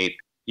acetate.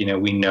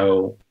 We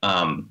know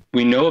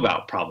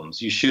about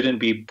problems. You shouldn't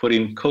be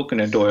putting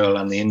coconut oil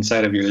on the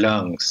inside of your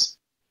lungs.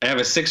 I have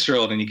a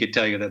 6-year-old, and he could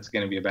tell you that's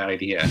going to be a bad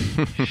idea.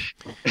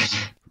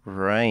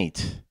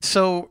 Right.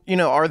 So,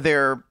 are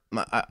there...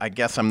 I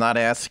guess I'm not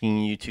asking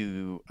you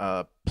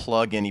to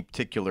plug any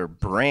particular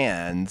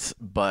brands,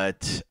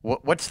 but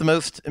what's the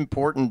most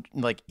important,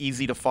 like,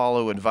 easy to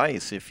follow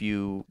advice if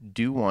you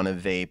do want to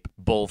vape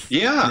both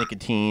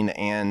nicotine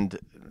and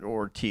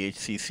or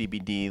THC,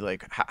 CBD?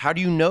 Like, how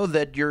do you know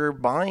that you're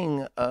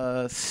buying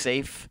a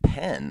safe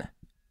pen?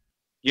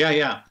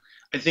 Yeah.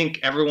 I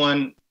think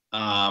everyone.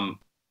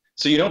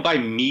 So you don't buy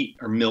meat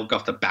or milk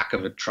off the back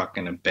of a truck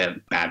in a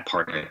bad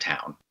part of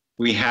town.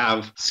 We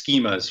have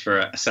schemas for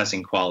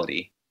assessing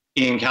quality.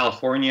 In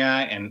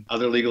California and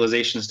other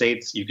legalization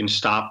states, you can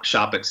shop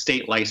at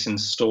state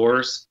licensed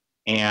stores,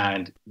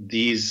 and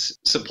these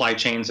supply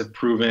chains have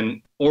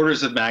proven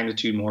orders of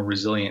magnitude more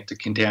resilient to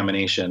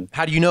contamination.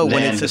 How do you know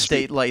when it's a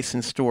state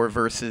licensed store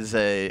versus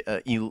a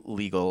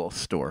illegal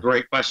store?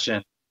 Great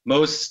question.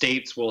 Most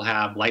states will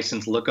have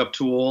licensed lookup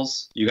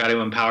tools. You got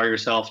to empower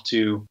yourself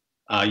to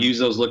use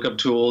those lookup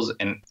tools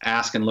and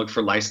ask and look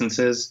for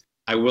licenses.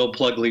 I will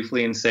plug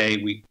Leafly and say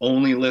we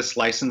only list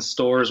licensed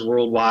stores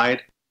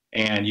worldwide,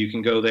 and you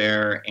can go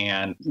there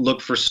and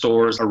look for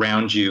stores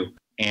around you.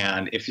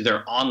 And if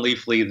they're on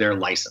Leafly, they're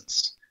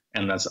licensed.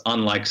 And that's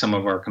unlike some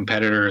of our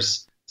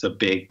competitors. It's a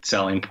big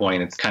selling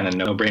point. It's kind of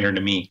no-brainer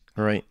to me.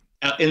 Right.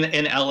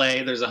 In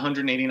LA, there's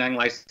 189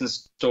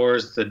 licensed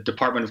stores. The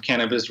Department of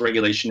Cannabis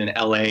Regulation in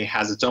LA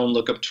has its own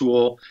lookup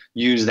tool.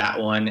 Use that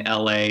one.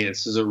 LA,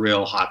 this is a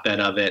real hotbed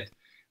of it.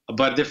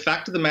 But the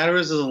fact of the matter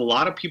is a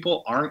lot of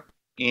people aren't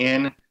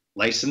in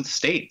licensed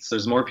states.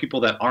 There's more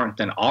people that aren't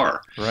than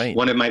are. Right.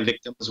 One of my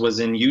victims was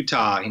in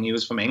Utah, and he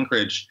was from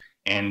Anchorage,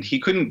 and he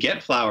couldn't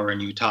get flower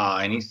in Utah,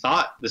 and he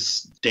thought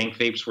the dank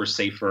vapes were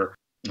safer.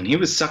 And he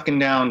was sucking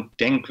down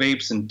dank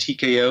vapes and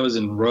TKOs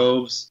and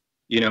Roves,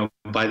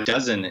 by the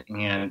dozen,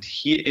 and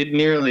it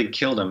nearly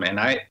killed him. And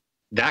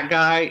that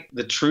guy,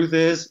 the truth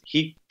is,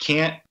 he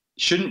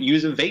shouldn't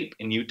use a vape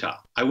in Utah.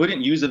 I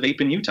wouldn't use a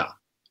vape in Utah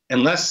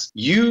unless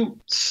you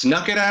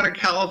snuck it out of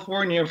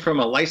California from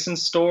a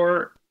licensed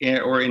store,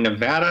 or in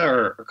Nevada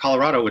or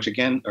Colorado,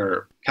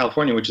 or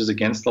California, which is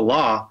against the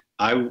law.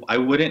 I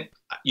wouldn't.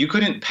 You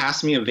couldn't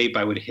pass me a vape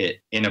I would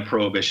hit in a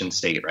prohibition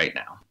state right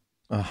now.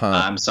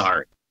 I'm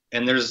sorry.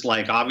 And there's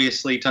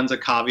obviously tons of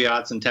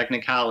caveats and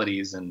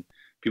technicalities, and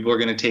people are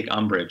going to take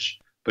umbrage.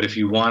 But if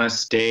you want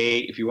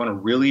to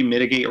really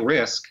mitigate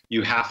risk,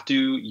 you have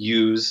to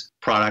use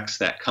products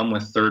that come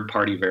with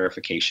third-party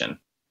verification.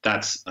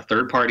 That's a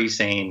third party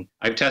saying,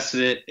 I've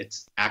tested it,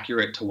 it's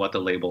accurate to what the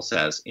label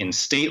says. In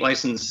state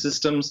licensed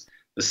systems,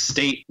 the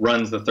state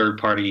runs the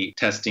third-party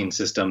testing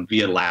system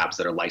via labs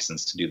that are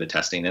licensed to do the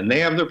testing. And they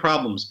have their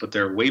problems, but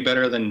they're way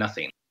better than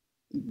nothing.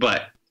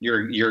 But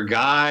your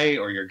guy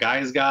or your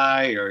guy's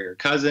guy or your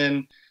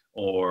cousin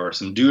or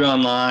some dude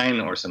online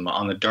or some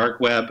on the dark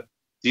web,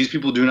 these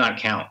people do not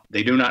count.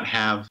 They do not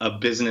have a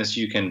business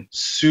you can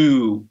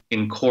sue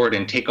in court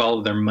and take all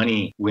of their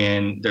money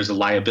when there's a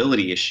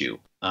liability issue.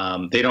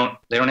 They don't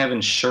have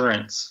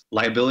insurance,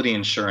 liability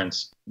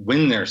insurance,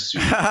 when they're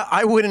sued.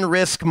 I wouldn't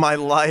risk my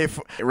life,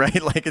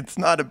 right? It's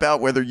not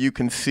about whether you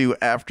can sue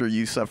after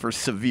you suffer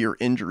severe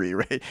injury,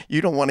 right?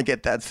 You don't want to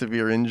get that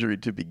severe injury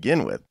to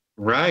begin with.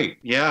 Right.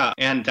 Yeah.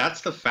 And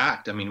that's the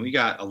fact. I mean, we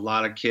got a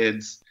lot of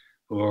kids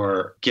who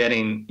are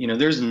getting,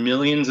 there's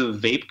millions of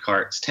vape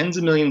carts, tens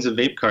of millions of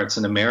vape carts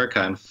in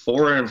America, and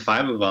 4 and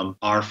 5 of them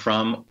are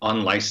from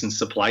unlicensed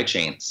supply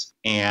chains.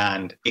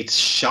 And it's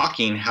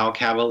shocking how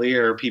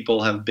cavalier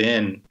people have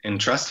been and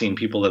trusting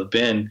people have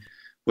been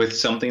with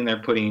something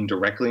they're putting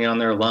directly on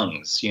their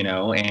lungs,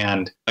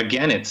 and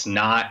again, it's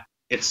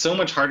so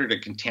much harder to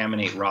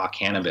contaminate raw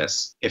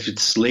cannabis. If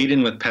it's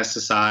laden with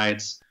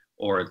pesticides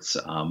or it's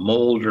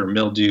mold or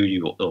mildew,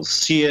 you'll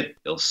see it,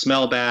 it'll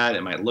smell bad,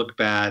 it might look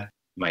bad, it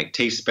might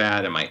taste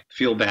bad, it might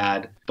feel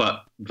bad.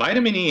 But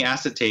vitamin E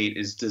acetate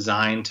is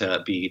designed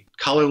to be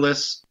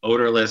colorless,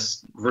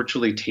 odorless,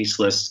 virtually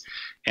tasteless,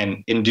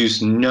 and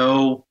induce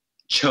no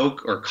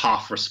choke or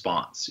cough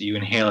response. You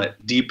inhale it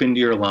deep into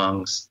your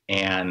lungs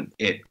and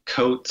it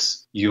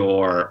coats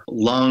your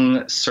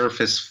lung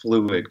surface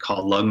fluid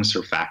called lung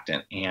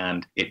surfactant,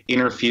 and it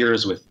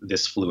interferes with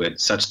this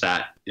fluid such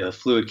that the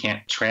fluid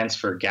can't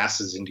transfer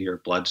gases into your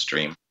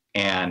bloodstream.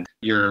 And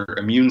your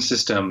immune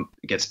system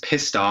gets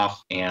pissed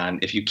off,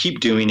 and if you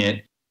keep doing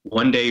it,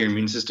 one day your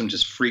immune system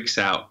just freaks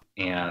out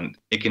and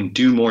it can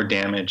do more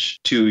damage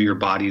to your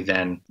body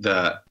than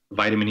the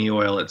vitamin E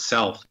oil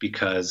itself,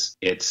 because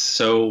it's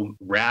so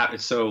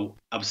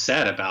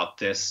upset about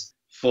this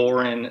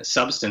foreign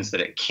substance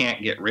that it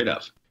can't get rid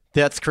of.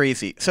 That's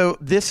crazy. So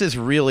this is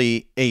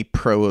really a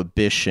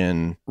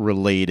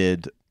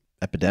prohibition-related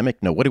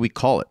epidemic. No, what do we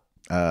call it?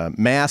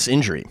 Mass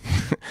injury.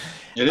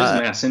 It is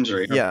mass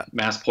injury. Yeah.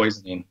 Mass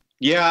poisoning.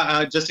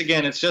 Yeah.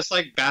 It's just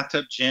like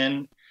bathtub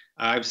gin.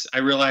 I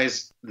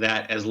realized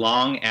that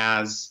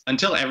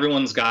until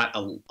everyone's got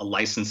a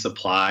licensed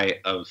supply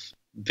of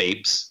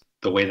vapes,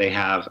 the way they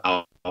have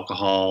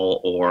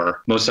alcohol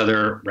or most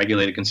other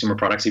regulated consumer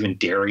products, even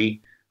dairy,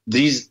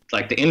 the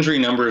injury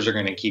numbers are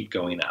going to keep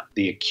going up,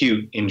 the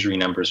acute injury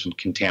numbers from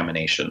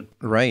contamination.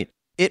 Right.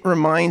 It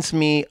reminds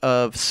me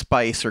of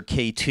Spice or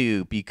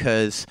K2,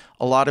 because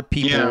a lot of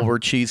people were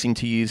choosing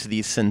to use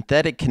these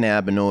synthetic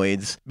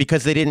cannabinoids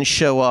because they didn't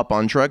show up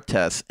on drug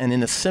tests. And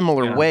in a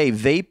similar way,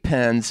 vape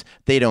pens,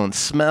 they don't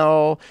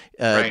smell.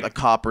 Right. A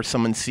cop or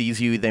someone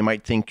sees you, they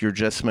might think you're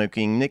just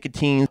smoking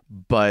nicotine,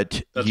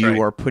 but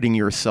you are putting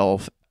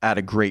yourself at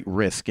a great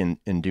risk in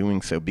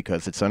doing so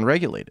because it's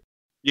unregulated.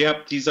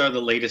 Yep, these are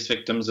the latest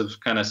victims of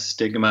kind of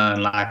stigma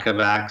and lack of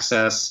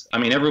access. I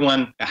mean,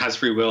 everyone has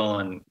free will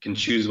and can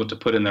choose what to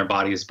put in their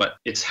bodies, but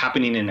it's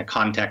happening in a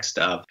context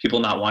of people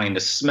not wanting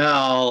to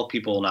smell,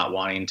 people not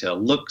wanting to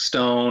look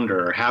stoned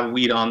or have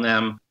weed on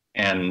them,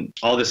 and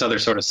all this other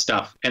sort of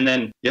stuff. And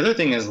then the other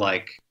thing is,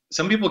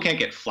 some people can't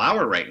get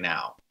flour right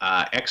now.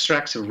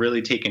 Extracts have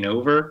really taken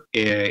over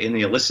in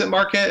the illicit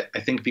market,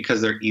 I think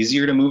because they're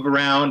easier to move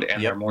around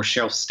and they're more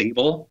shelf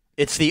stable.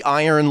 It's the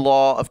iron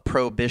law of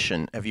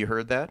prohibition. Have you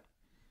heard that?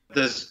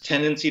 This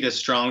tendency to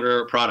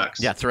stronger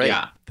products. That's right.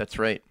 Yeah. That's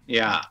right.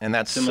 Yeah. And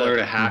that's similar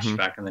to hash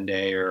back in the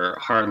day, or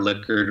hard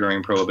liquor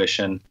during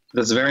Prohibition.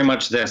 That's very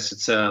much this.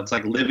 It's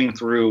like living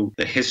through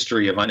the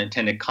history of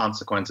unintended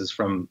consequences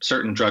from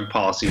certain drug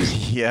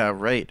policies. Yeah,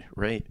 right.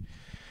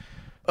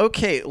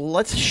 Okay,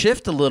 let's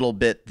shift a little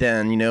bit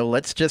then.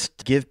 Let's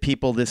just give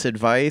people this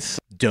advice.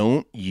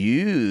 Don't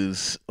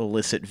use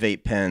illicit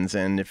vape pens.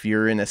 And if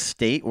you're in a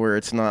state where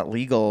it's not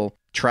legal,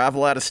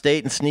 travel out of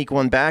state and sneak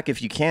one back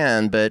if you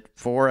can, but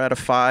 4 out of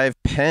 5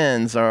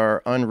 pens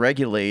are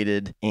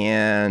unregulated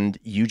and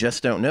you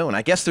just don't know. And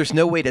I guess there's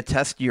no way to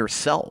test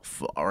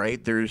yourself, all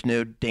right? There's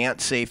no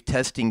dance-safe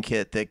testing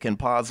kit that can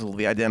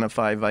positively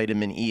identify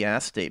vitamin E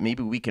acetate.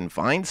 Maybe we can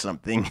find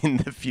something in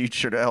the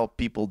future to help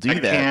people do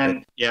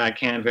that. I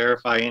can't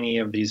verify any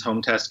of these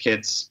home test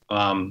kits.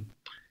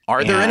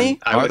 Are there any?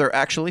 Are there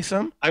actually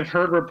some? I've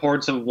heard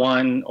reports of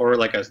one, or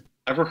like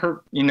I've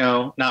heard,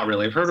 not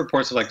really. I've heard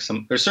reports of like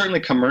there's certainly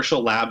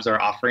commercial labs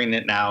are offering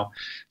it now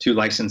to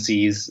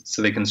licensees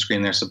so they can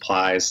screen their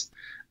supplies.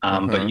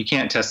 But you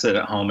can't test it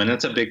at home. And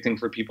that's a big thing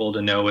for people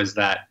to know, is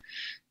that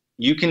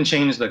you can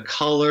change the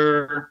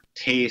color,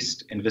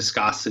 taste, and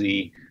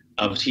viscosity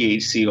of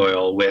THC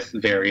oil with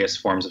various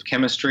forms of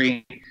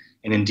chemistry.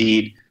 And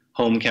indeed,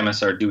 home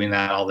chemists are doing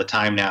that all the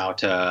time now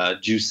to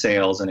juice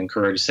sales and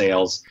encourage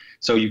sales.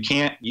 So you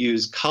can't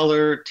use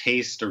color,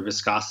 taste, or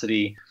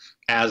viscosity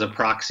as a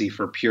proxy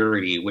for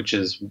purity, which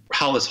is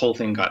how this whole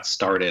thing got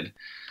started.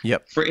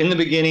 Yep. In the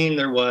beginning,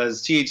 there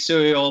was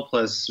THC oil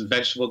plus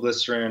vegetable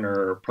glycerin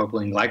or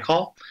propylene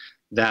glycol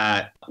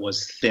that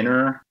was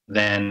thinner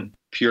than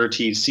pure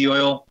THC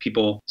oil.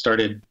 People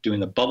started doing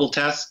the bubble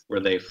test,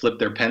 where they flip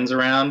their pens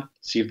around,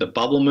 see if the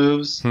bubble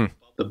moves.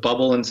 The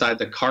bubble inside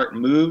the cart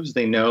moves.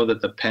 They know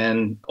that the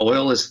pen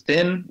oil is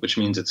thin, which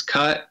means it's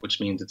cut, which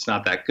means it's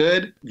not that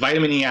good.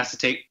 Vitamin E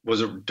acetate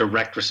was a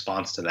direct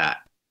response to that.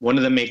 One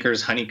of the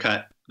makers,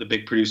 Honeycut, the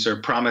big producer,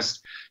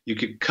 promised you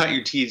could cut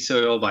your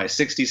THC oil by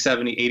 60,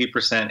 70,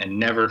 80% and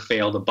never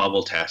fail the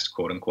bubble test,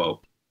 quote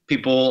unquote.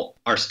 People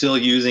are still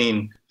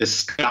using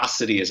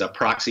viscosity as a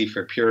proxy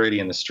for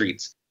purity in the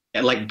streets.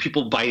 And like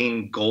people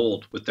biting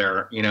gold with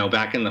their,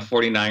 back in the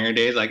 49er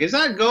days, like, is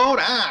that gold?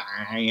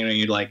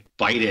 You'd like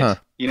bite it.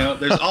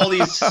 There's all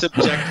these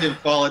subjective,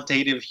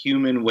 qualitative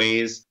human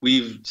ways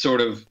we've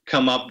sort of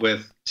come up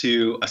with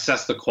to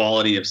assess the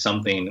quality of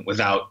something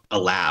without a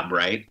lab,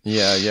 right?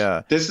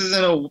 Yeah. This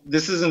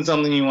isn't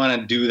something you want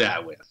to do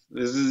that with.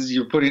 This is,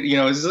 you're putting,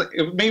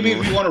 maybe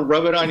if you want to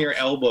rub it on your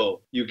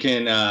elbow, you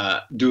can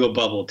do a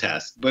bubble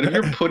test. But if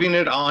you're putting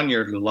it on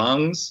your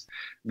lungs,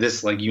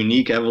 this like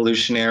unique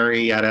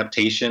evolutionary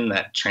adaptation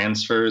that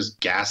transfers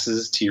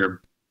gases to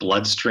your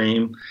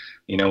bloodstream,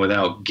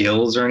 without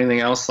gills or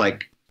anything else,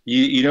 like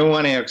you don't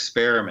want to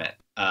experiment.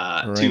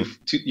 Right.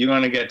 You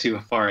want to get too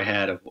far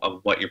ahead of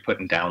what you're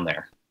putting down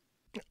there.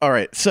 All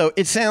right. So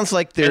it sounds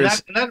like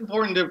there's... And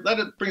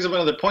that brings up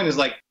another point, is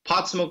like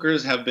pot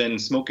smokers have been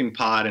smoking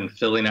pot and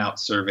filling out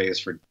surveys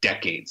for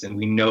decades. And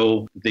we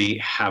know they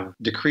have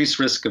decreased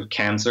risk of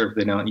cancer if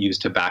they don't use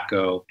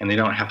tobacco, and they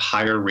don't have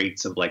higher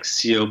rates of like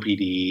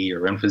COPD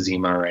or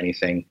emphysema or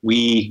anything.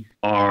 We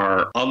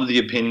are of the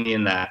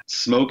opinion that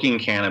smoking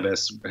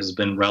cannabis has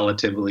been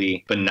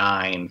relatively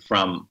benign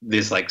from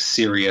this like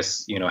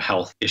serious,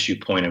 health issue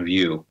point of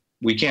view.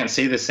 We can't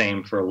say the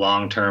same for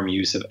long-term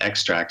use of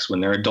extracts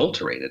when they're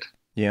adulterated.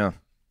 Yeah.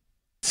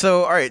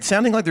 So, all right,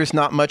 sounding like there's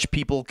not much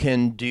people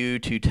can do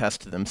to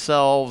test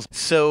themselves.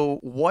 So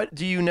what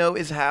do you know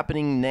is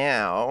happening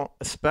now,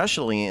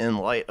 especially in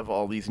light of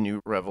all these new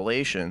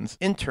revelations,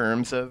 in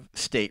terms of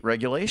state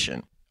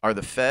regulation? Are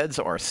the feds,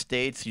 are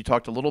states, you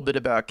talked a little bit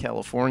about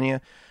California.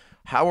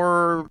 How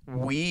are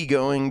we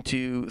going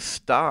to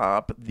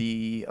stop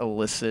the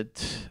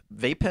illicit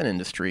vape pen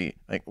industry?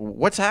 Like,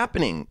 what's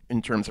happening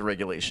in terms of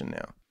regulation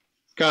now?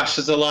 Gosh,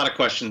 there's a lot of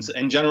questions.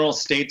 In general,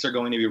 states are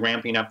going to be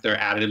ramping up their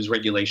additives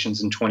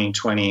regulations in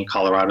 2020.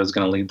 Colorado is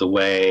going to lead the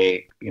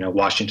way.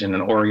 Washington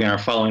and Oregon are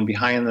following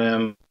behind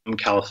them.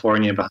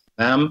 California behind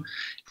them.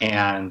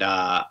 And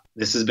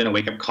this has been a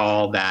wake-up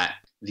call that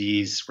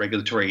these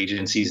regulatory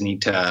agencies need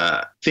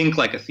to think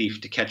like a thief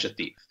to catch a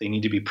thief. They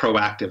need to be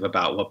proactive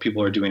about what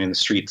people are doing in the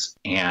streets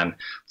and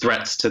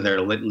threats to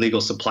their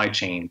legal supply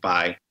chain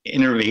by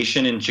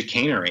innovation and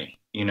chicanery.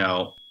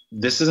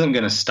 This isn't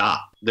going to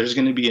stop. There's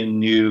going to be a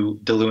new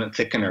diluent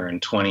thickener in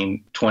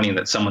 2020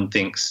 that someone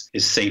thinks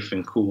is safe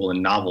and cool and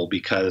novel,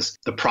 because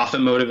the profit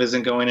motive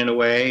isn't going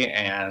away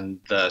and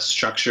the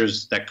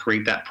structures that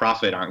create that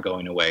profit aren't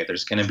going away.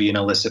 There's going to be an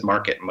illicit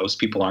market. Most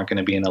people aren't going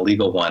to be in a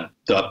legal one.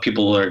 The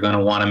people are going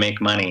to want to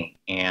make money,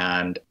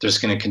 and there's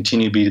going to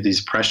continue to be these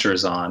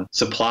pressures on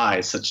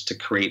supplies such to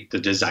create the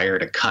desire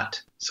to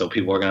cut. So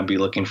people are going to be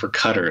looking for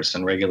cutters,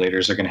 and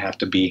regulators are going to have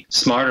to be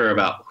smarter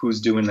about who's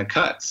doing the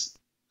cuts.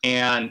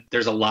 And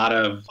there's a lot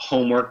of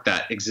homework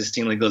that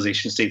existing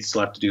legalization states still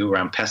have to do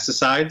around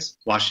pesticides.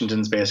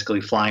 Washington's basically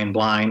flying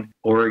blind.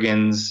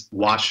 Oregon's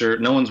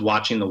no one's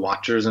watching the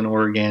watchers in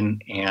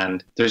Oregon.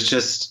 And there's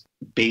just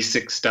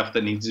basic stuff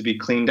that needs to be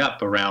cleaned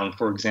up around,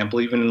 for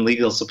example, even in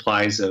legal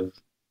supplies of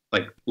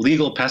like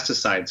legal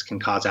pesticides can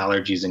cause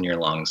allergies in your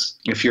lungs.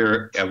 If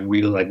you're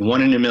like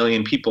 1 in a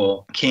million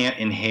people can't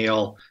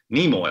inhale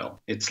neem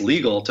oil. It's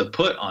legal to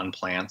put on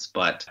plants,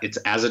 but it's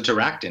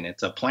azadirachtin.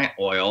 It's a plant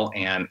oil.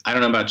 And I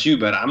don't know about you,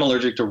 but I'm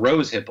allergic to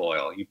rosehip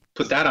oil. You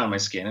put that on my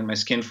skin and my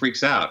skin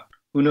freaks out.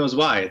 Who knows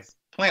why? It's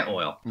plant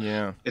oil.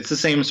 Yeah. It's the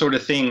same sort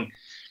of thing.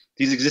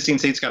 these existing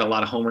states got a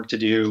lot of homework to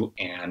do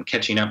and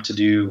catching up to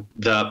do.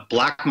 The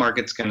black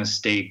market's going to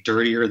stay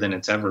dirtier than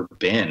it's ever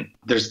been.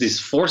 There's these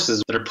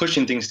forces that are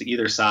pushing things to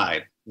either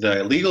side.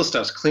 The illegal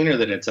stuff's cleaner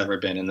than it's ever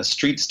been, and the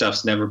street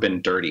stuff's never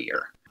been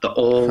dirtier. The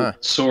old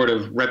sort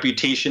of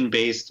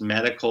reputation-based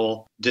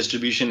medical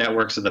distribution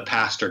networks of the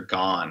past are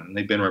gone.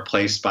 They've been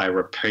replaced by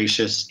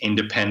rapacious,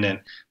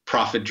 independent,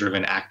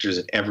 profit-driven actors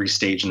at every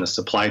stage in the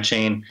supply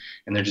chain,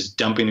 and they're just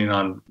dumping it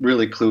on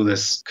really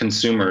clueless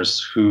consumers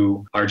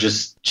who are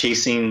just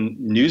chasing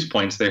news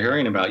points they're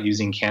hearing about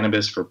using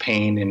cannabis for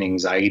pain and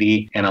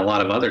anxiety and a lot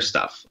of other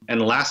stuff.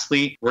 And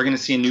lastly, we're going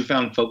to see a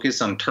newfound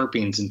focus on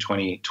terpenes in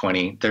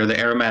 2020. They're the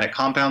aromatic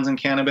compounds in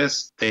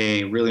cannabis.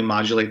 They really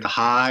modulate the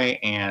high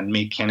and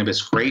make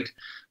cannabis great,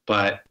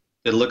 but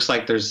it looks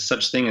like there's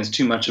such thing as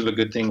too much of a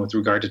good thing with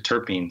regard to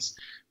terpenes.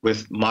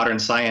 With modern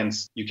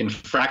science, you can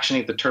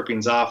fractionate the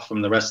terpenes off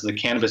from the rest of the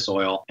cannabis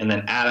oil and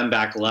then add them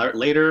back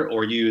later,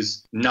 or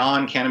use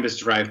non-cannabis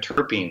derived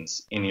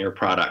terpenes in your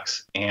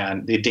products.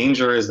 And the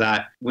danger is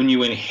that when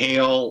you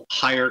inhale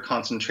higher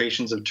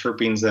concentrations of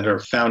terpenes that are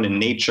found in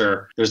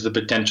nature, there's the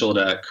potential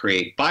to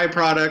create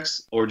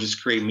byproducts or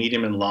just create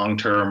medium and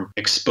long-term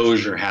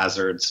exposure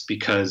hazards,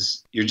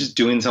 because you're just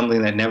doing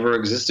something that never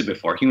existed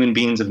before. Human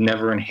beings have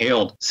never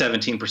inhaled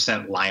 17%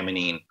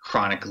 limonene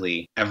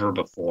chronically ever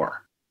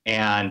before.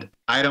 And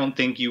I don't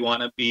think you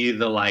want to be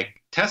the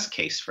test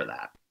case for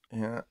that.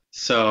 Yeah.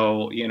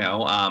 So,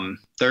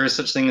 there is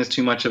such thing as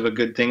too much of a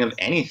good thing of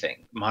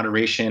anything.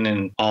 Moderation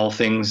in all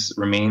things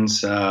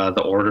remains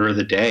the order of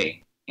the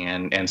day,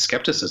 and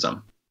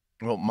skepticism.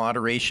 Well,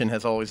 moderation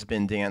has always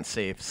been Dance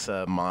Safe's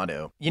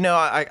motto.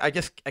 I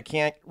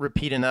can't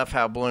repeat enough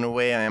how blown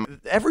away I am.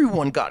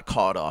 Everyone got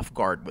caught off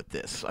guard with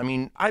this. I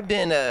mean, I've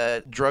been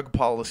a drug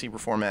policy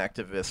reform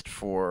activist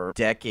for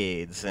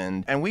decades,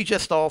 and we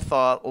just all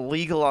thought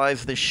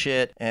legalize the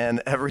shit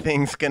and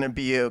everything's going to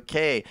be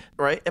okay,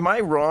 right? Am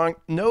I wrong?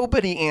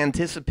 Nobody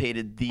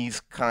anticipated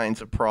these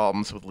kinds of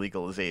problems with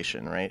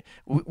legalization, right?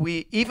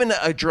 We even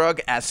a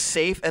drug as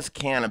safe as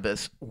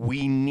cannabis,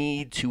 we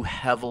need to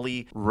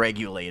heavily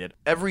regulate it.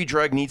 Every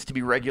drug needs to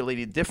be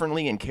regulated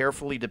differently and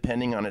carefully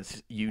depending on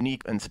its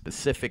unique and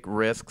specific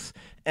risks.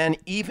 And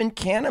even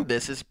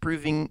cannabis is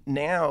proving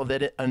now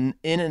that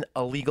in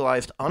a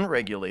legalized,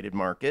 unregulated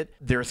market,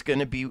 there's going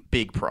to be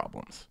big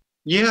problems.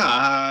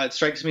 Yeah, it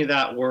strikes me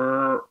that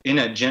we're in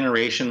a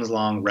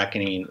generations-long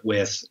reckoning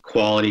with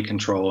quality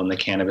control in the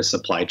cannabis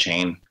supply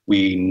chain.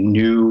 We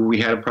knew we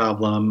had a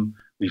problem.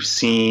 We've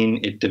seen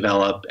it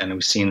develop, and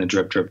we've seen the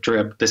drip, drip,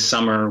 drip. This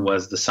summer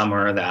was the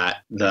summer that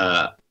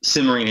the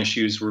simmering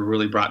issues were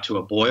really brought to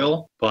a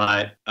boil,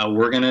 but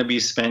we're going to be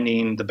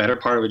spending the better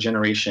part of a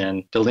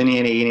generation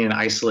delineating and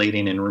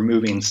isolating and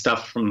removing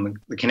stuff from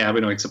the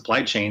cannabinoid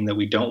supply chain that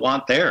we don't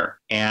want there.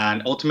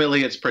 And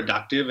ultimately, it's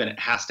productive, and it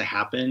has to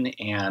happen,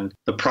 and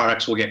the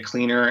products will get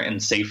cleaner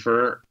and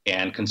safer,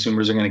 and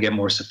consumers are going to get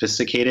more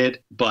sophisticated.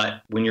 But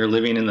when you're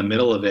living in the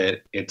middle of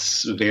it,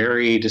 it's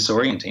very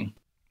disorienting.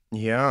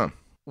 Yeah.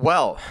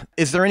 Well,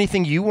 is there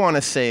anything you want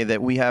to say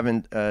that we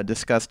haven't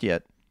discussed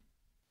yet?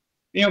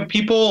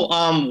 People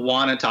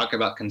want to talk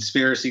about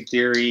conspiracy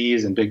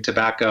theories and big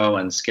tobacco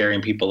and scaring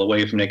people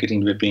away from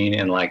nicotine vaping.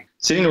 And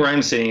sitting where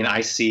I'm sitting,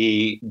 I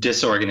see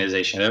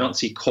disorganization. I don't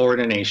see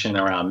coordination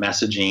around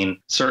messaging.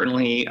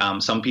 Certainly,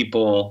 some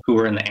people who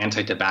were in the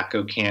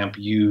anti-tobacco camp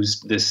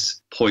used this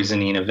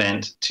poisoning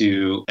event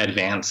to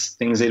advance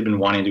things they'd been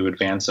wanting to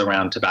advance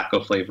around tobacco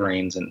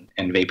flavorings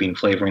and vaping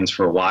flavorings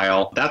for a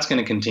while. That's going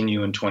to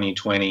continue in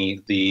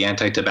 2020. The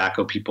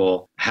anti-tobacco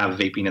people have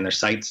vaping in their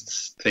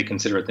sights. They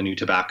consider it the new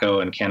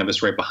tobacco, and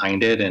cannabis right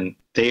behind it. And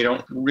they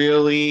don't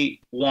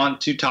really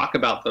want to talk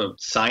about the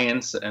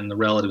science and the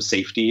relative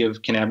safety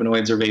of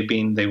cannabinoids or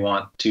vaping. They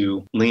want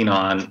to lean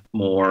on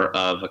more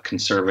of a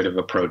conservative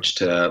approach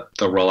to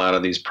the rollout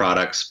of these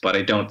products. But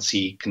I don't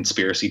see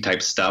conspiracy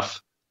type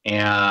stuff.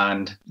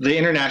 And the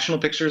international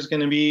picture is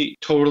going to be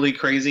totally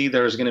crazy.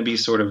 There's going to be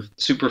sort of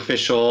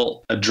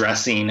superficial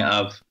addressing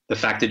of the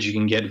fact that you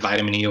can get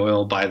vitamin E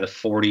oil by the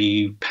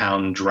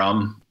 40-pound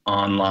drum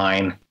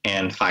online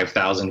and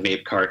 5,000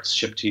 vape carts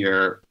shipped to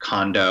your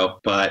condo.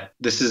 But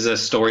this is a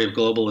story of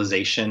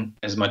globalization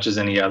as much as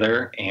any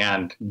other,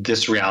 and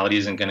this reality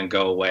isn't going to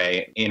go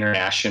away.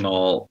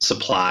 International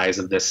supplies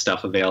of this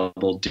stuff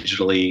available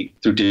digitally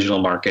through digital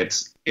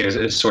markets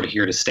is sort of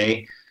here to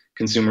stay.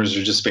 Consumers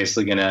are just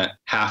basically going to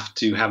have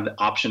the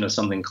option of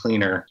something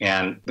cleaner.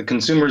 And the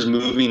consumers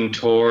moving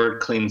toward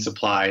clean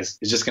supplies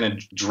is just going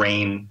to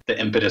drain the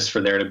impetus for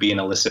there to be an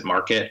illicit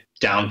market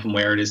down from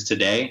where it is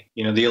today.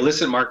 The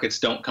illicit markets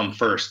don't come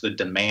first. The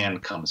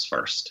demand comes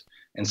first.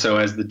 And so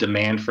as the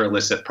demand for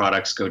illicit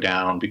products go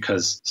down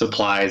because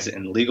supplies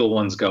and legal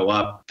ones go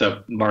up,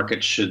 the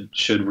market should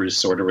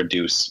sort of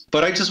reduce.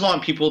 But I just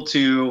want people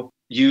to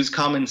use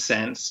common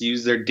sense,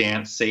 use their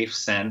dance safe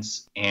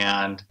sense,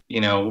 and,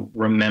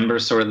 remember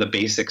sort of the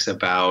basics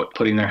about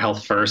putting their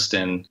health first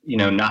and,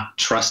 not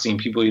trusting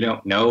people you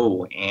don't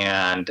know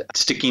and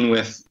sticking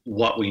with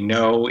what we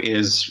know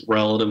is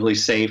relatively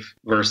safe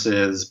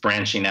versus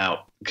branching out.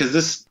 Because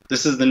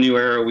this is the new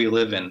era we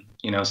live in.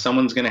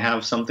 Someone's going to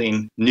have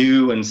something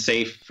new and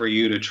safe for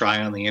you to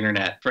try on the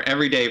internet for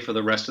every day for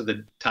the rest of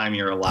the time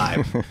you're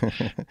alive.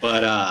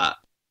 But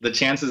the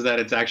chances that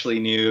it's actually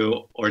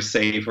new or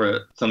safe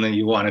or something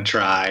you want to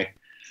try,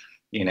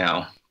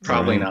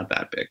 probably not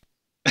that big.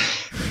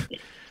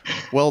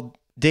 Well,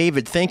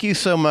 David, thank you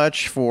so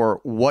much for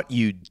what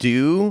you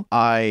do.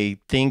 I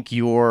think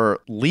you're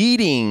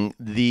leading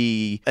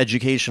the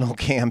educational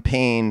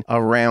campaign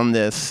around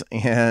this,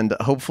 and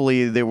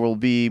hopefully there will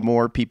be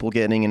more people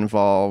getting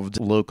involved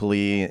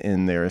locally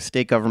in their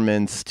state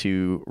governments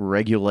to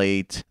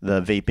regulate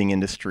the vaping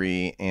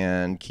industry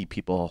and keep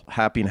people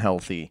happy and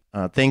healthy.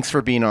 Thanks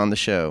for being on the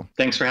show.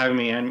 Thanks for having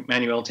me,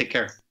 Manuel. Take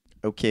care.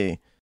 Okay.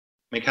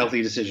 Make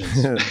healthy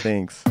decisions.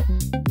 Thanks.